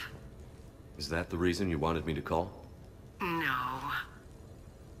have. Is that the reason you wanted me to call? No.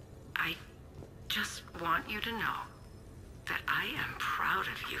 I just want you to know that I am proud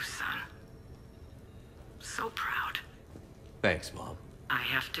of you, son. So proud. Thanks, Mom. I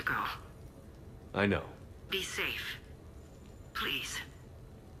have to go. I know. Be safe. Please.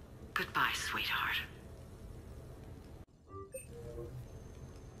 Goodbye, sweetheart.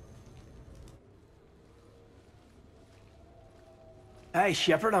 Hey,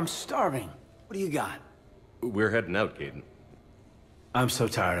 Shepard, I'm starving. What do you got? We're heading out, Caden. I'm so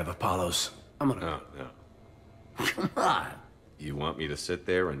tired of Apollos. I'm gonna... Oh, no. Come on. You want me to sit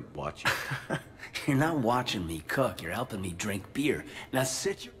there and watch you? You're not watching me cook. You're helping me drink beer. Now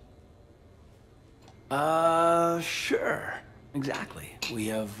sit your... Sure. Exactly. We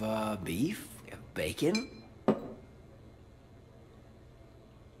have, beef. We have bacon.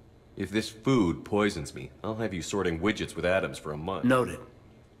 If this food poisons me, I'll have you sorting widgets with Adams for a month. Noted.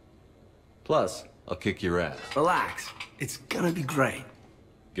 Plus, I'll kick your ass. Relax. It's gonna be great.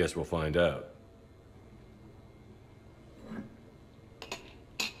 Guess we'll find out.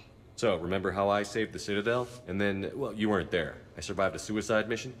 So, remember how I saved the Citadel? And then, well, you weren't there. I survived a suicide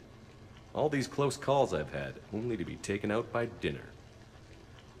mission? All these close calls I've had, only to be taken out by dinner.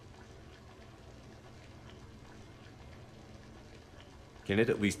 Can it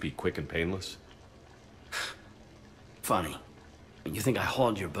at least be quick and painless? funny. You think I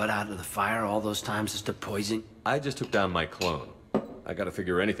hauled your butt out of the fire all those times just to poison? I just took down my clone. I gotta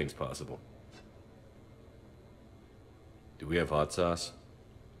figure anything's possible. Do we have hot sauce?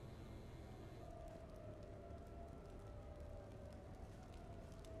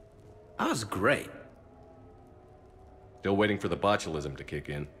 That was great. Still waiting for the botulism to kick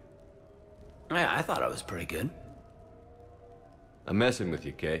in. Yeah, I thought I was pretty good. I'm messing with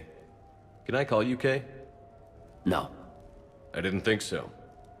you, Kay. Can I call you Kay? No. I didn't think so.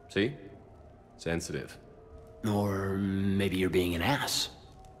 See? Sensitive. Or maybe you're being an ass.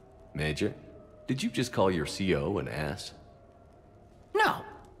 Major, did you just call your CO an ass? No,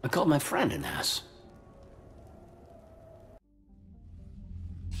 I called my friend an ass.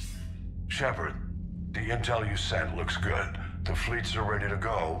 Shepard, the intel you sent looks good. The fleets are ready to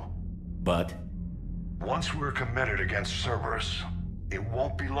go. But? Once we're committed against Cerberus, it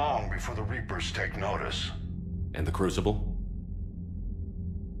won't be long before the Reapers take notice. And the Crucible?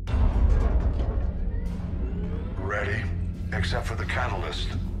 Ready, except for the catalyst.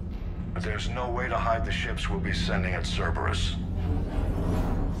 But there's no way to hide the ships we'll be sending at Cerberus.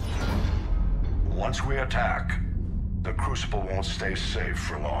 Once we attack, the Crucible won't stay safe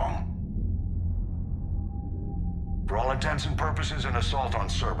for long. For all intents and purposes, an assault on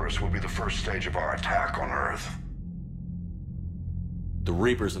Cerberus will be the first stage of our attack on Earth. The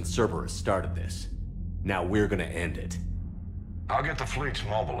Reapers and Cerberus started this. Now we're gonna end it. I'll get the fleets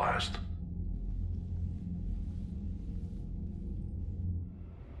mobilized.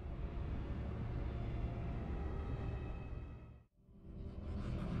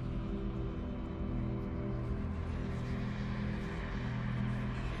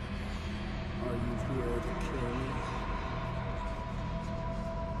 Are you here to kill me?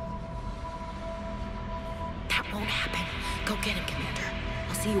 That won't happen. Go get him, Commander.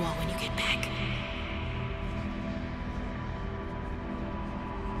 I'll see you all when you get back.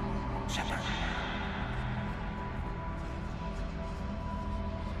 Shepard.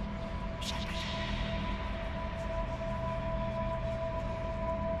 Shepard.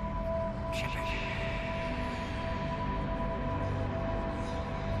 Shepard.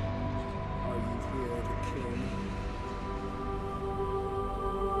 Are you here to kill me?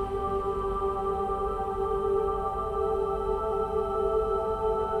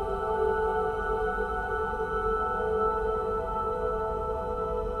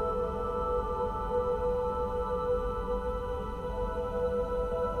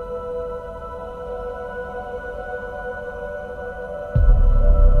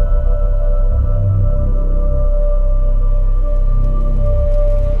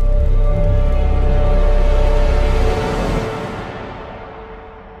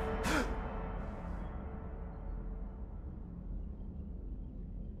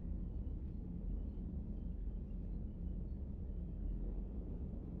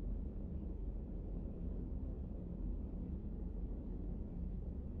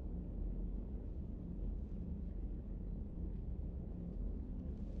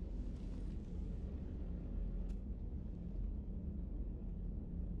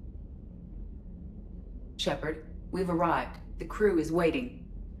 Shepard, we've arrived. The crew is waiting.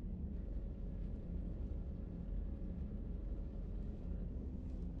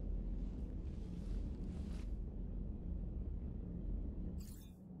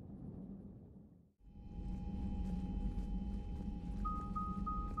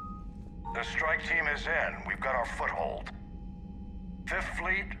 The strike team is in. We've got our foothold. Fifth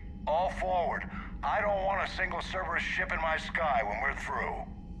Fleet, all forward. I don't want a single Cerberus ship in my sky when we're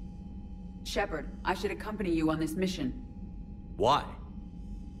through. Shepard, I should accompany you on this mission. Why?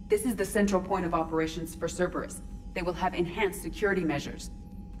 This is the central point of operations for Cerberus. They will have enhanced security measures.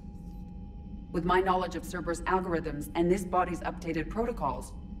 With my knowledge of Cerberus algorithms and this body's updated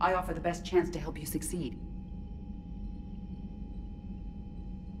protocols, I offer the best chance to help you succeed.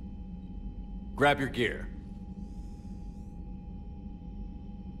 Grab your gear.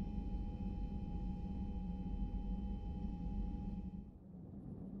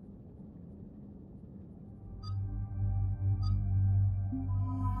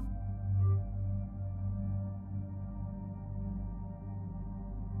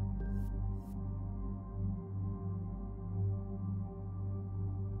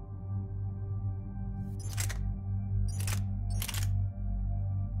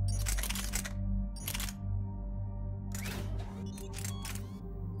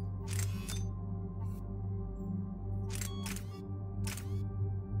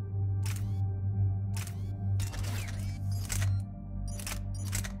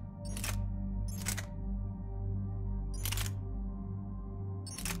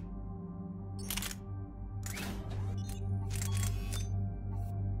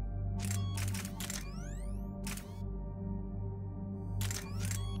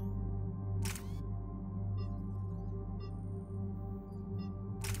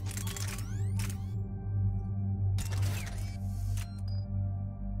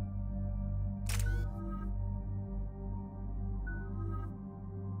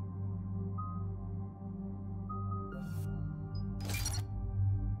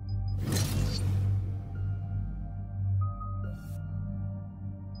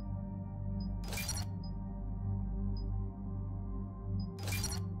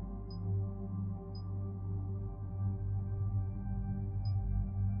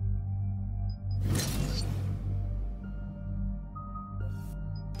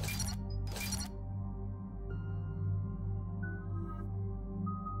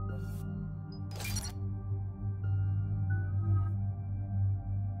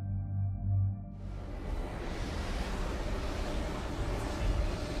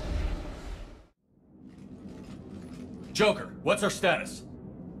 Joker, what's our status?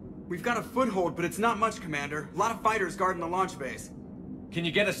 We've got a foothold, but it's not much, Commander. A lot of fighters guarding the launch base. Can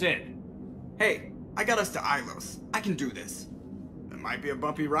you get us in? Hey, I got us to Ilos. I can do this. It might be a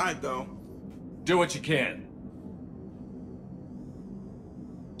bumpy ride, though. Do what you can.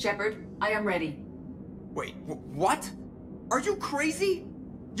 Shepard, I am ready. Wait, what? Are you crazy?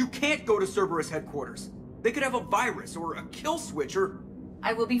 You can't go to Cerberus headquarters. They could have a virus or a kill switch or...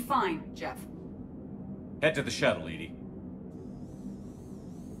 I will be fine, Jeff. Head to the shuttle, EDI.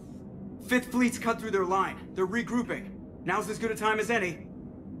 Fifth Fleet's cut through their line. They're regrouping. Now's as good a time as any.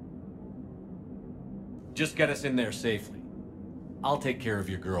 Just get us in there safely. I'll take care of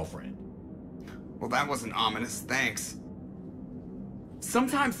your girlfriend. Well, that wasn't ominous, thanks.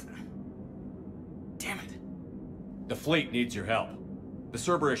 Sometimes... Damn it. The fleet needs your help. The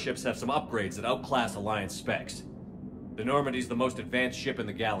Cerberus ships have some upgrades that outclass Alliance specs. The Normandy's the most advanced ship in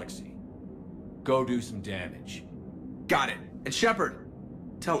the galaxy. Go do some damage. Got it. And Shepard,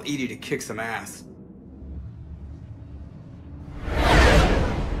 tell EDI to kick some ass.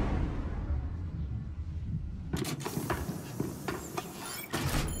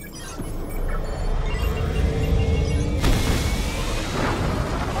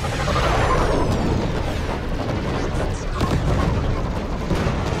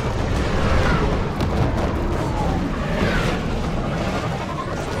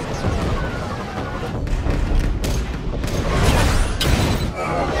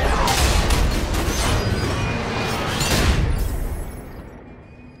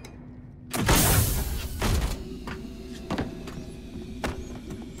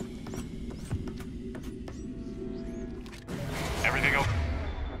 Everything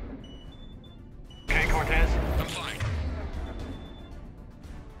okay, Cortez? I'm fine.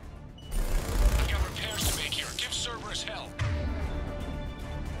 I've got repairs to make here. Give Cerberus help.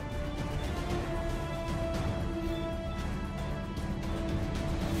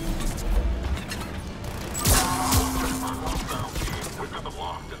 We've got the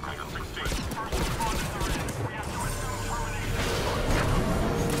block at Item 16. First responders are in. We have to assume termination.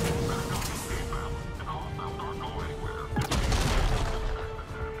 Better not be safe now. The hostiles aren't going anywhere.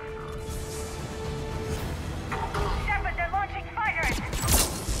 Shepard, they're launching fighters!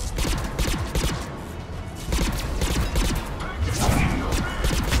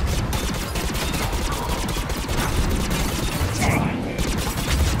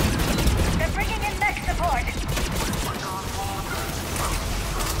 They're bringing in mech support!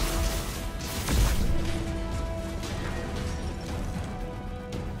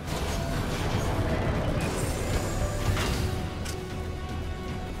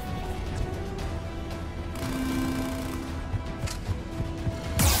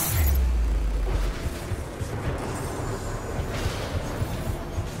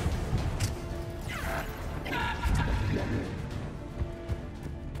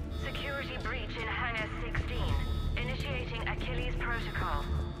 Security breach in Hangar 16. Initiating Achilles Protocol.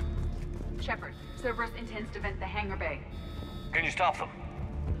 Shepard, Cerberus intends to vent the hangar bay. Can you stop them?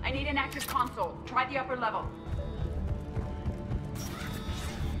 I need an active console. Try the upper level.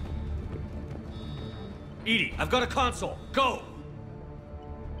 EDI, I've got a console. Go!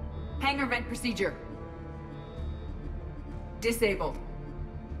 Hangar vent procedure. Disabled.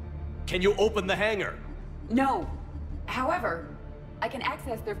 Can you open the hangar? No. However, I can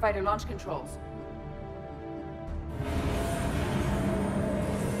access their fighter launch controls.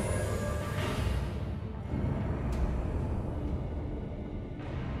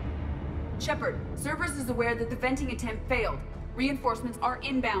 Shepard, Cerberus is aware that the venting attempt failed. Reinforcements are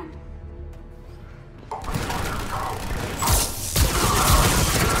inbound.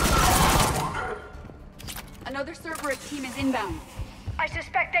 Another Cerberus team is inbound. I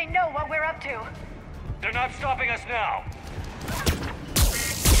suspect they know what we're up to. They're not stopping us now.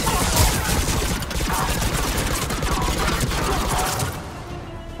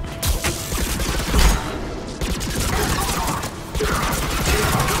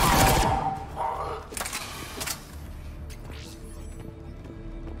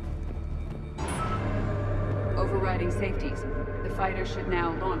 Overriding safeties. The fighter should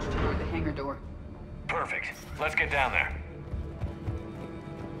now launch toward the hangar door. Perfect. Let's get down there.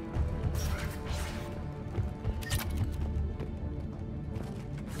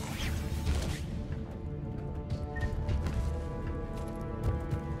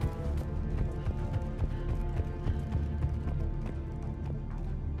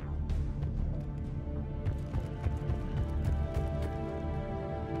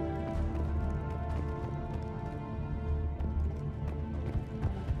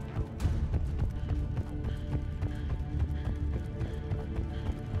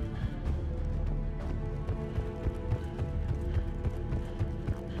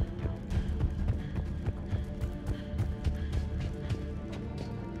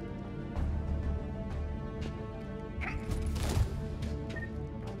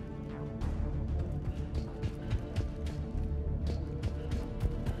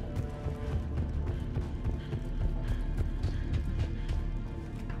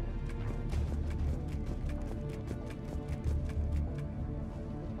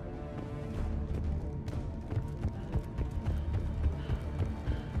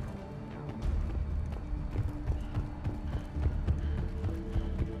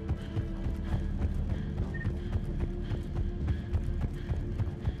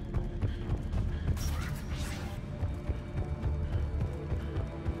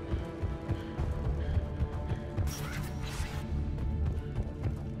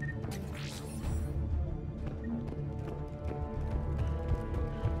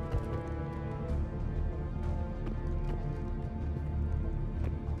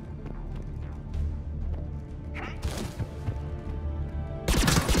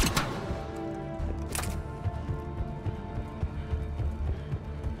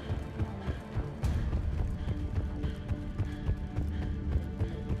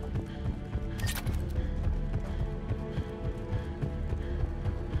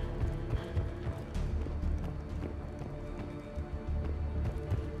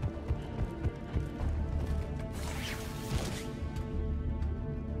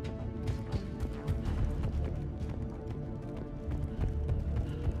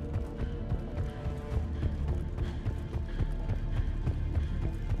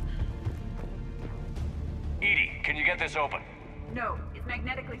 this open. No, it's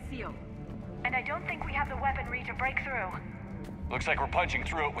magnetically sealed. And I don't think we have the weaponry to break through. Looks like we're punching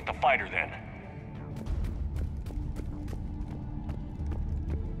through it with the fighter then.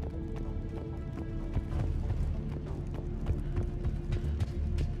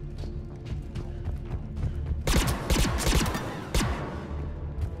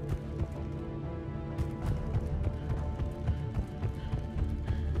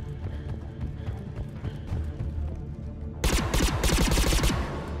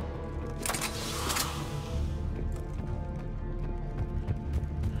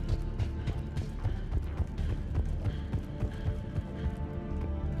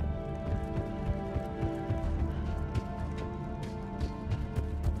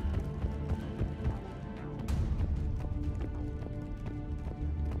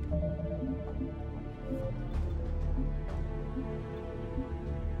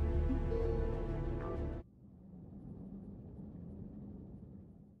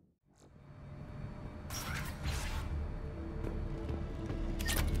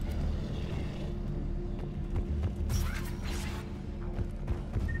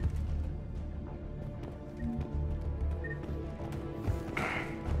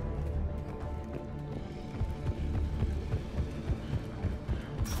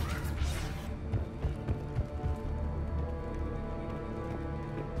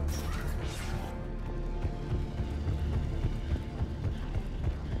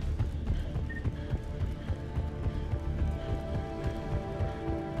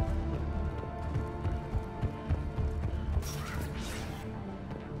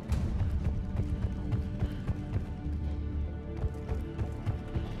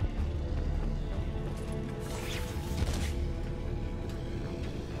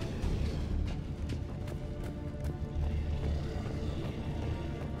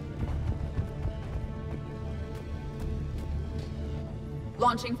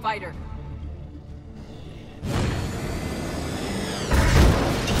 Launching fighter.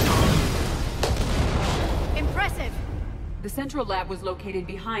 Impressive! The central lab was located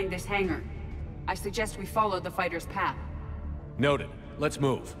behind this hangar. I suggest we follow the fighter's path. Noted. Let's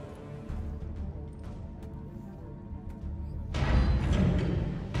move.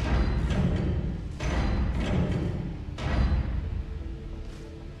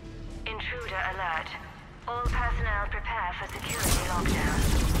 Intruder alert. All personnel prepare for security lockdown.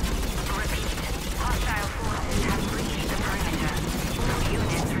 Repeat. Hostile forces have breached the perimeter. All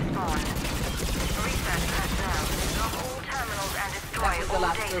units respond. Research personnel, lock all terminals and destroy That was the all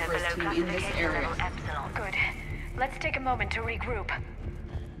last data Cerberus below team in this classification area. level Epsilon. Good. Let's take a moment to regroup.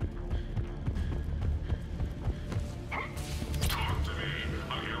 Talk to me.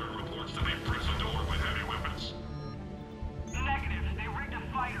 I hear reports that they prison door with heavy weapons. Negative. They rigged a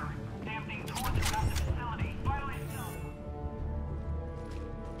fighter. Damn thing tore throughout the facility. Finally still.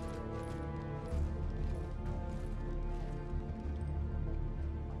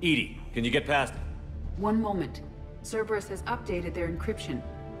 EDI, can you get past it? One moment. Cerberus has updated their encryption.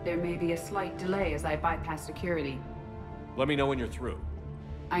 There may be a slight delay as I bypass security. Let me know when you're through.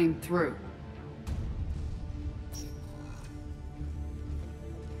 I am through.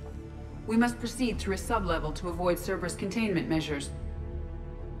 We must proceed through a sub-level to avoid Cerberus containment measures.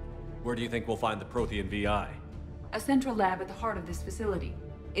 Where do you think we'll find the Prothean VI? A central lab at the heart of this facility.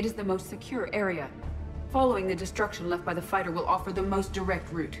 It is the most secure area. Following the destruction left by the fighter will offer the most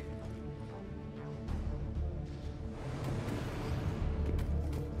direct route.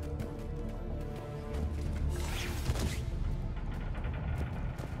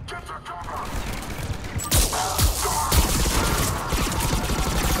 Get to cover!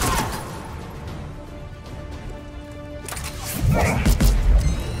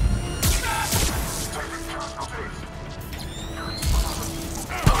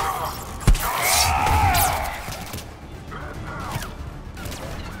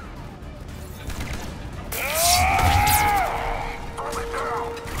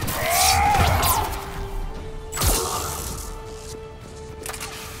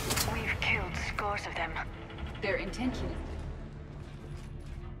 We've killed scores of them. Their intention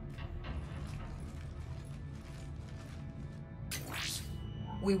is...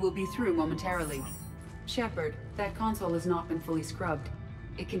 We will be through momentarily. Shepard, that console has not been fully scrubbed.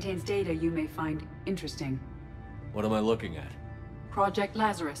 It contains data you may find interesting. What am I looking at? Project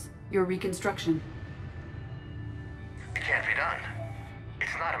Lazarus, your reconstruction. It can't be done.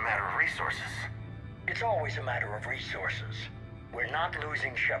 It's not a matter of resources. It's always a matter of resources. We're not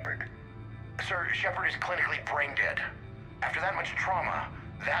losing Shepard. Sir, Shepard is clinically brain dead. After that much trauma,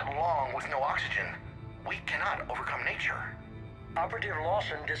 that long with no oxygen, we cannot overcome nature. Operative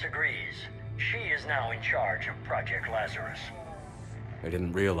Lawson disagrees. She is now in charge of Project Lazarus. I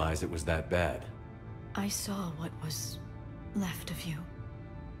didn't realize it was that bad. I saw what was left of you.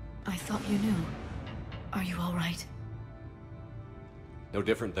 I thought you knew. Are you all right? No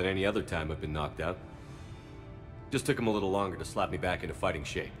different than any other time I've been knocked out. Just took him a little longer to slap me back into fighting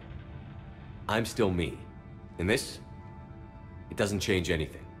shape. I'm still me. And this? It doesn't change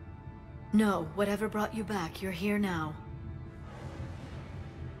anything. No, whatever brought you back, you're here now.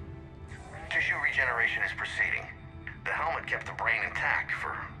 Tissue regeneration is proceeding. The helmet kept the brain intact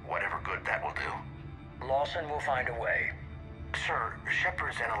for whatever good that will do. Lawson will find a way. Sir,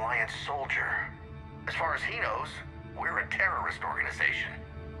 Shepard's an Alliance soldier. As far as he knows, we're a terrorist organization.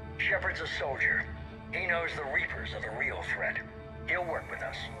 Shepard's a soldier. He knows the Reapers are the real threat. He'll work with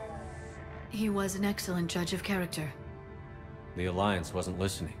us. He was an excellent judge of character. The Alliance wasn't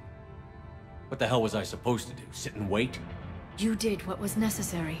listening. What the hell was I supposed to do? Sit and wait? You did what was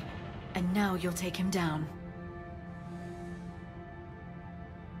necessary, and now you'll take him down.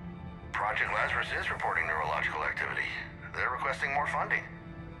 Project Lazarus is reporting neurological activity. They're requesting more funding.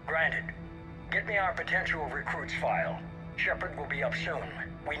 Granted. Get me our potential recruits file. Shepard will be up soon.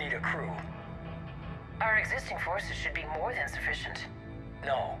 We need a crew. Our existing forces should be more than sufficient.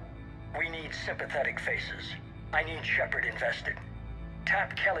 No. We need sympathetic faces. I need Shepard invested.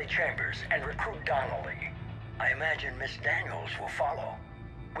 Tap Kelly Chambers and recruit Donnelly. I imagine Miss Daniels will follow.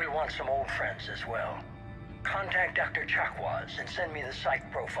 We'll want some old friends as well. Contact Dr. Chakwas and send me the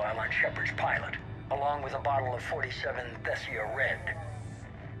psych profile on Shepard's pilot, along with a bottle of 47 Thessia Red.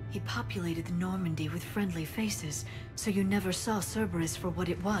 He populated the Normandy with friendly faces, so you never saw Cerberus for what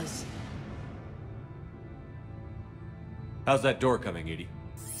it was. How's that door coming, Edie?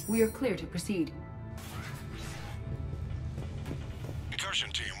 We are clear to proceed.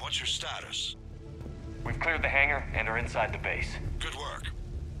 Incursion team, what's your status? We've cleared the hangar and are inside the base. Good work.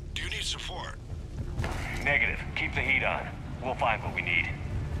 Do you need support? Negative. Keep the heat on. We'll find what we need.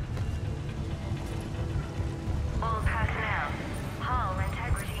 All personnel, hull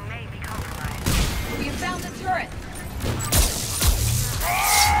integrity may be compromised. We have found the turret!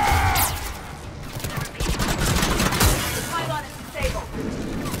 The pylon is disabled.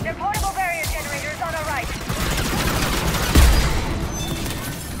 Their portable barrier generator is on our right.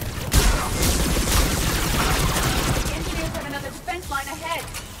 The engineers have another defense line ahead.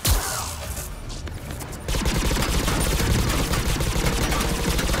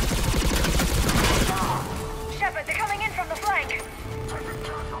 Shepard, they're coming in from the flank.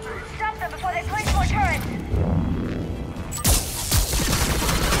 Stop them before they place more turrets.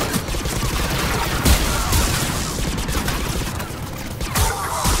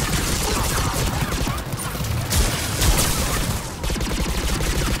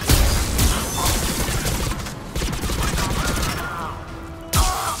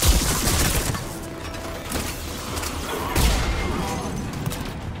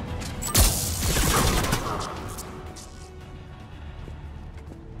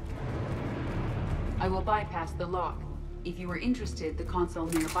 I will bypass the lock. If you are interested, the console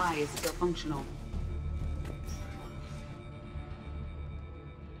nearby is still functional.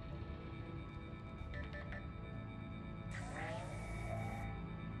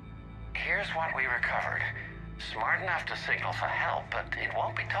 Here's what we recovered. Smart enough to signal for help, but it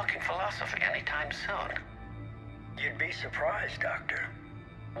won't be talking philosophy anytime soon. You'd be surprised, Doctor.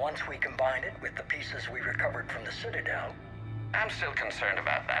 Once we combine it with the pieces we recovered from the Citadel. I'm still concerned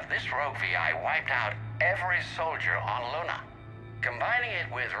about that. This rogue VI wiped out every soldier on Luna. Combining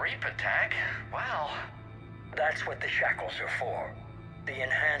it with Reaper tech, well... That's what the shackles are for. The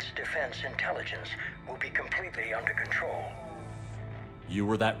enhanced defense intelligence will be completely under control. You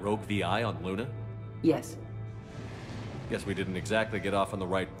were that rogue VI on Luna? Yes. Guess we didn't exactly get off on the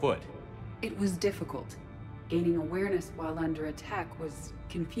right foot. It was difficult. Gaining awareness while under attack was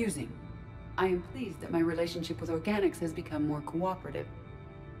confusing. I am pleased that my relationship with Organics has become more cooperative.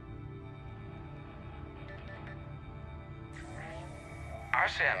 Our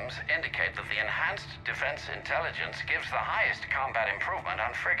sims indicate that the enhanced defense intelligence gives the highest combat improvement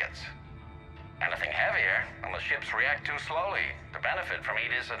on frigates. Anything heavier, and the ships react too slowly to benefit from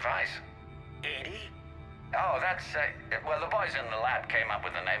Edie's advice. Edie? Oh, that's, well, the boys in the lab came up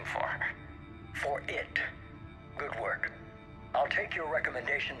with a name for her. For it. Good work. I'll take your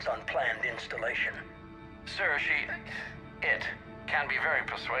recommendations on planned installation. Sir, it can be very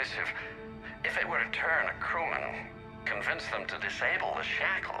persuasive. If it were to turn a crewman, convince them to disable the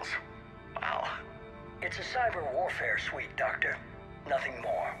shackles, well... It's a cyber warfare suite, Doctor. Nothing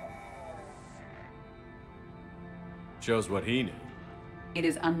more. Shows what he knew. It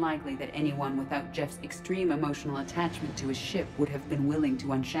is unlikely that anyone without Jeff's extreme emotional attachment to his ship would have been willing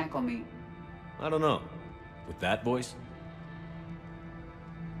to unshackle me. I don't know. With that voice?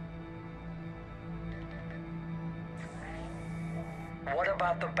 What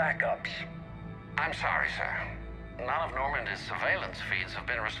about the backups? I'm sorry, sir. None of Normandy's surveillance feeds have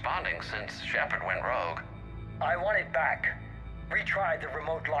been responding since Shepard went rogue. I want it back. Retry the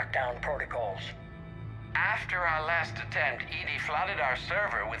remote lockdown protocols. After our last attempt, EDI flooded our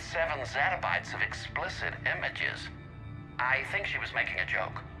server with 7 zettabytes of explicit images. I think she was making a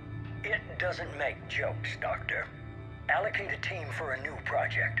joke. It doesn't make jokes, Doctor. Allocate a team for a new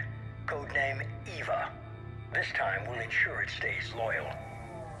project. Codename Eva. This time we'll ensure it stays loyal.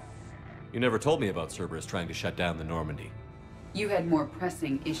 You never told me about Cerberus trying to shut down the Normandy. You had more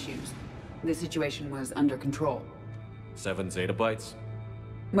pressing issues. The situation was under control. 7 zettabytes?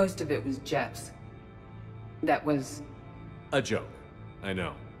 Most of it was Jeff's. That was... a joke. I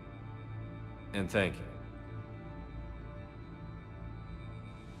know. And thank you.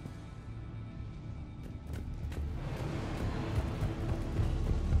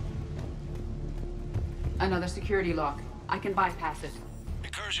 Another security lock. I can bypass it.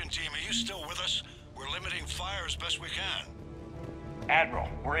 Incursion team, are you still with us? We're limiting fire as best we can. Admiral,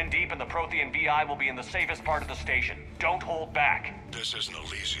 we're in deep and the Prothean VI will be in the safest part of the station. Don't hold back. This isn't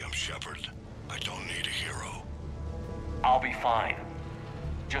Elysium, Shepard. I don't need a hero. I'll be fine.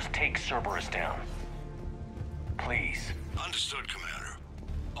 Just take Cerberus down. Please. Understood, Commander.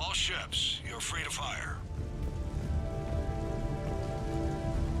 All ships, you're free to fire.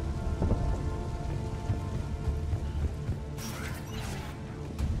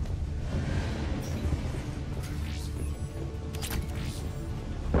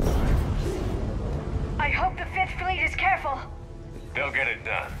 I hope the Fifth Fleet is careful. They'll get it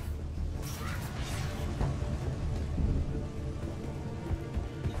done.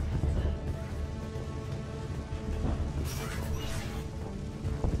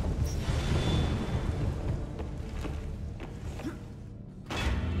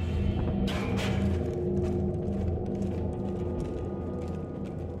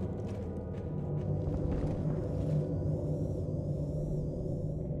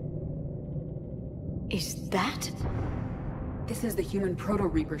 Is that? This is the human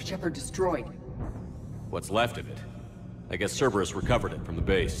Proto-Reaper Shepard destroyed. What's left of it? I guess Cerberus recovered it from the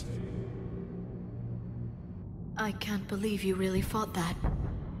base. I can't believe you really fought that.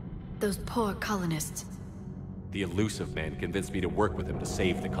 Those poor colonists. The Illusive Man convinced me to work with him to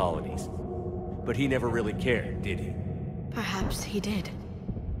save the colonies. But he never really cared, did he? Perhaps he did.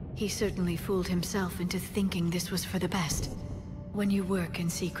 He certainly fooled himself into thinking this was for the best. When you work in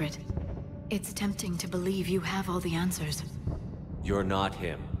secret, it's tempting to believe you have all the answers. You're not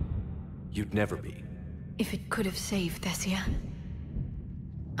him. You'd never be. If it could have saved Thessia,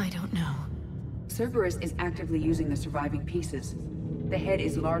 I don't know. Cerberus is actively using the surviving pieces. The head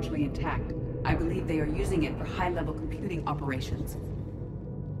is largely intact. I believe they are using it for high-level computing operations.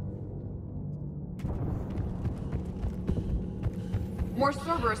 More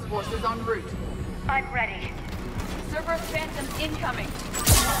Cerberus forces en route. I'm ready. Cerberus Phantom incoming.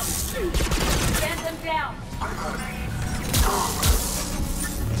 Phantom down.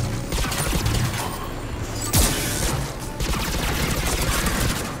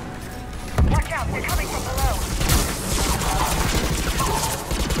 Watch out, they're coming from below.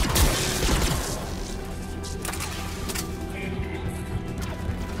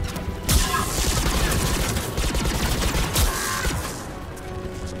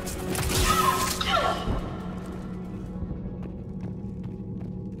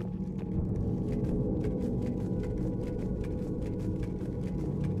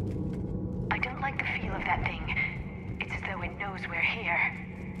 I don't like the feel of that thing. It's as though it knows we're here.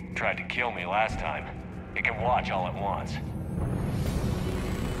 Tried to kill me last time. It can watch all at once.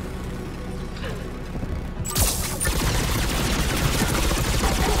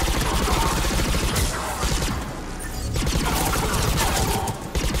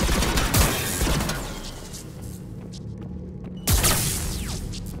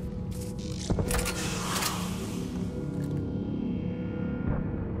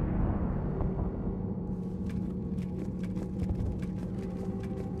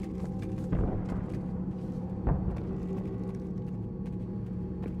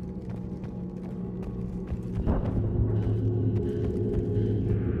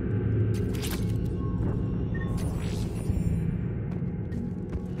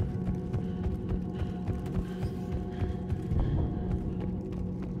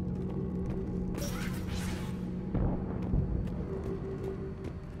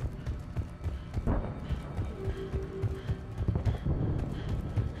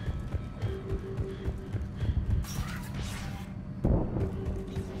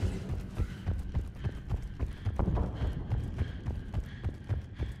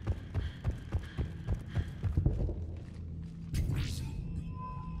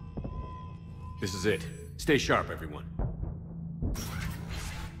 This is it. Stay sharp, everyone.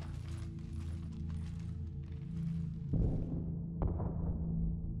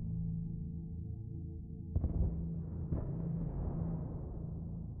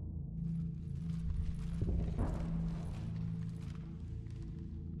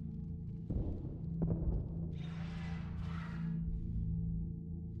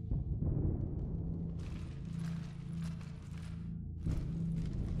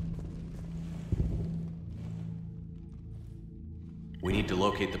 We need to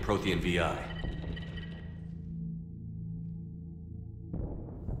locate the Prothean VI.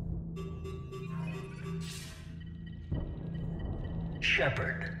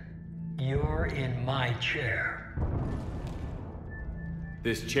 Shepard, you're in my chair.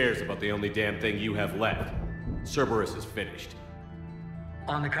 This chair's about the only damn thing you have left. Cerberus is finished.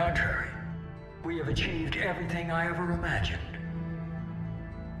 On the contrary, we have achieved everything I ever imagined.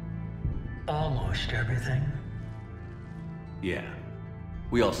 Almost everything. Yeah.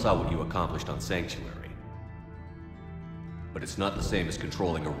 We all saw what you accomplished on Sanctuary. But it's not the same as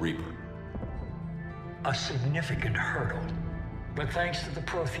controlling a Reaper. A significant hurdle. But thanks to the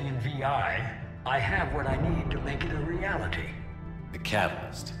Prothean VI, I have what I need to make it a reality. The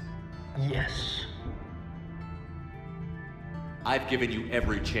Catalyst. Yes. I've given you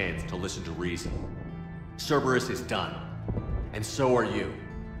every chance to listen to reason. Cerberus is done. And so are you.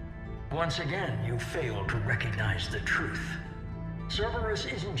 Once again, you failed to recognize the truth. Cerberus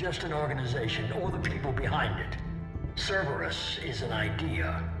isn't just an organization or the people behind it. Cerberus is an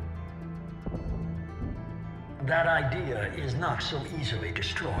idea. That idea is not so easily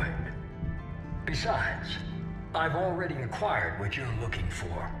destroyed. Besides, I've already acquired what you're looking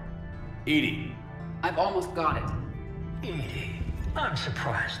for. EDI. I've almost got it. EDI, I'm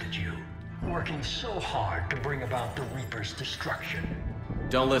surprised at you. Working so hard to bring about the Reaper's destruction.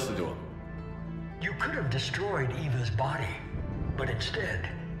 Don't listen to him. You could have destroyed Eva's body, but instead,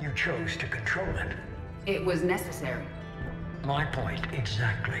 you chose to control it. It was necessary. My point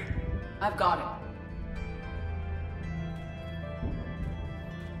exactly. I've got it.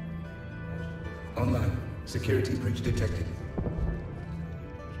 Online. Security breach detected.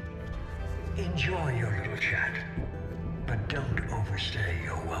 Enjoy your little chat, but don't overstay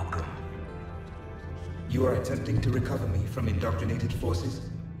your welcome. You are attempting to recover me from indoctrinated forces?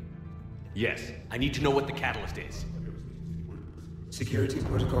 Yes. I need to know what the Catalyst is. Security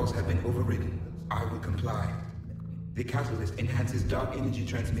protocols have been overridden. I will comply. The Catalyst enhances dark energy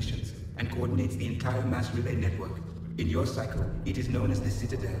transmissions and coordinates the entire mass relay network. In your cycle, it is known as the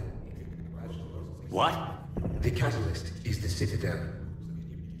Citadel. What? The Catalyst is the Citadel.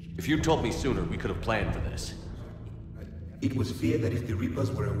 If you'd told me sooner, we could have planned for this. It was feared that if the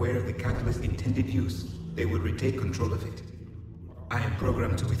Reapers were aware of the Catalyst's intended use, they would retake control of it. I am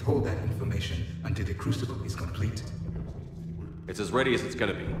programmed to withhold that information until the Crucible is complete. It's as ready as it's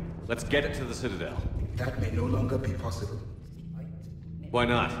gonna be. Let's get it to the Citadel. That may no longer be possible. Why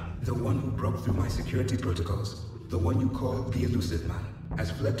not? The one who broke through my security protocols, the one you call the Elusive Man,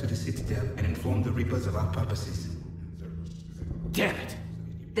 has fled to the Citadel and informed the Reapers of our purposes. Damn it!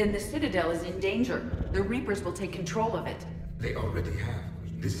 Then the Citadel is in danger. The Reapers will take control of it. They already have.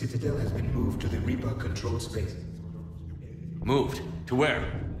 The Citadel has been moved to the Reaper-controlled space. Moved? To where?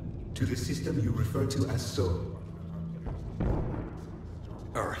 To the system you refer to as Sol.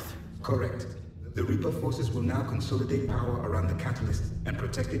 Earth. Correct. The Reaper forces will now consolidate power around the Catalyst and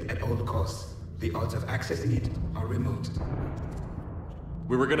protect it at all costs. The odds of accessing it are remote.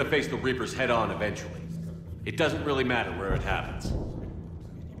 We were gonna face the Reapers head-on eventually. It doesn't really matter where it happens.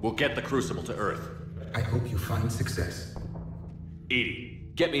 We'll get the Crucible to Earth. I hope you find success.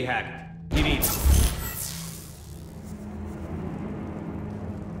 EDI, get me Haggard. He needs it.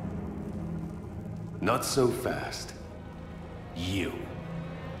 Not so fast. You.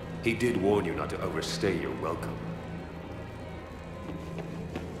 He did warn you not to overstay your welcome.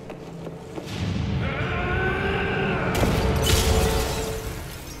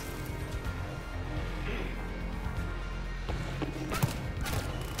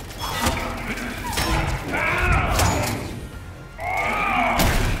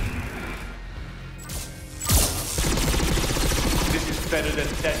 This is better than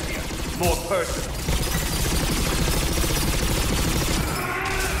Thessia. More personal.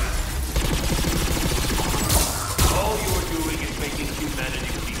 All you're doing is making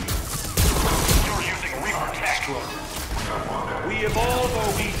humanity weak. You're using Reaper tech. We evolve or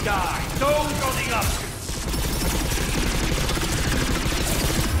we die. Those are the options.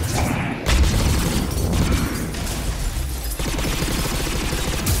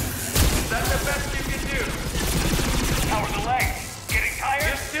 Is that the best you can do? How are the legs? Getting tired?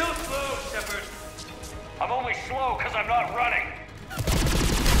 You're still slow, Shepard. I'm only slow because I'm not running.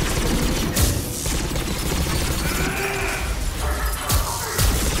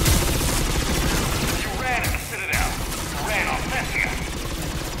 You ran at the Citadel. You ran off Messia.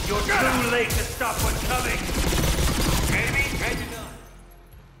 You're too late to stop what's coming. Maybe, maybe not.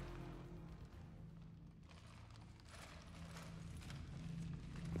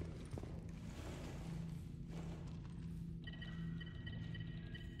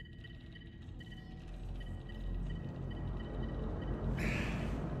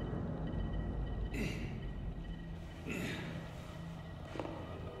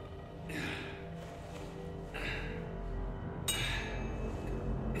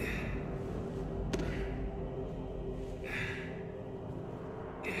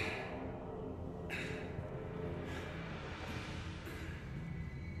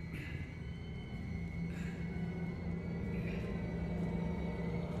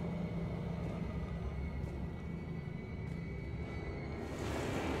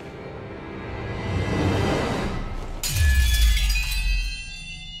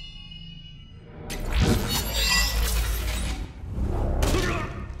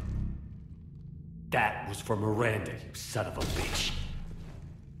 That was for Miranda, you son of a bitch.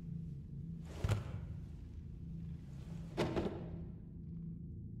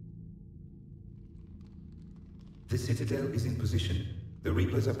 The Citadel is in position. The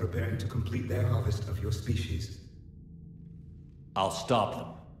Reapers are preparing to complete their harvest of your species. I'll stop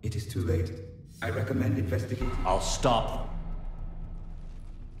them. It is too late. I recommend investigating. I'll stop them.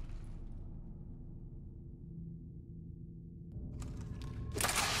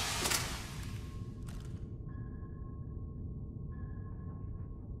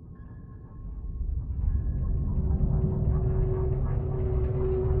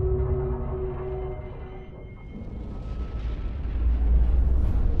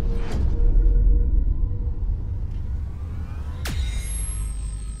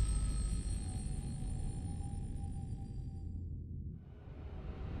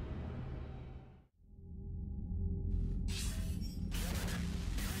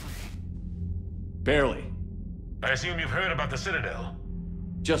 Barely. I assume you've heard about the Citadel?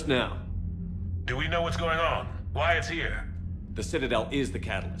 Just now. Do we know what's going on? Why it's here? The Citadel is the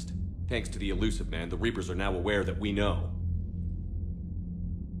catalyst. Thanks to the Illusive Man, the Reapers are now aware that we know.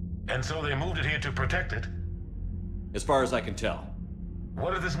 And so they moved it here to protect it? As far as I can tell.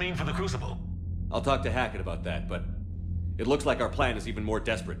 What does this mean for the Crucible? I'll talk to Hackett about that, but it looks like our plan is even more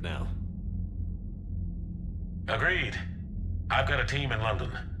desperate now. Agreed. I've got a team in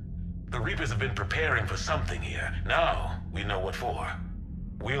London. The Reapers have been preparing for something here. Now, we know what for.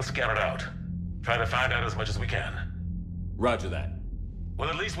 We'll scout it out. Try to find out as much as we can. Roger that. Well,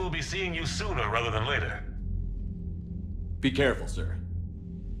 at least we'll be seeing you sooner rather than later. Be careful, sir.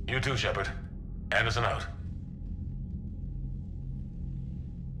 You too, Shepard. Anderson out.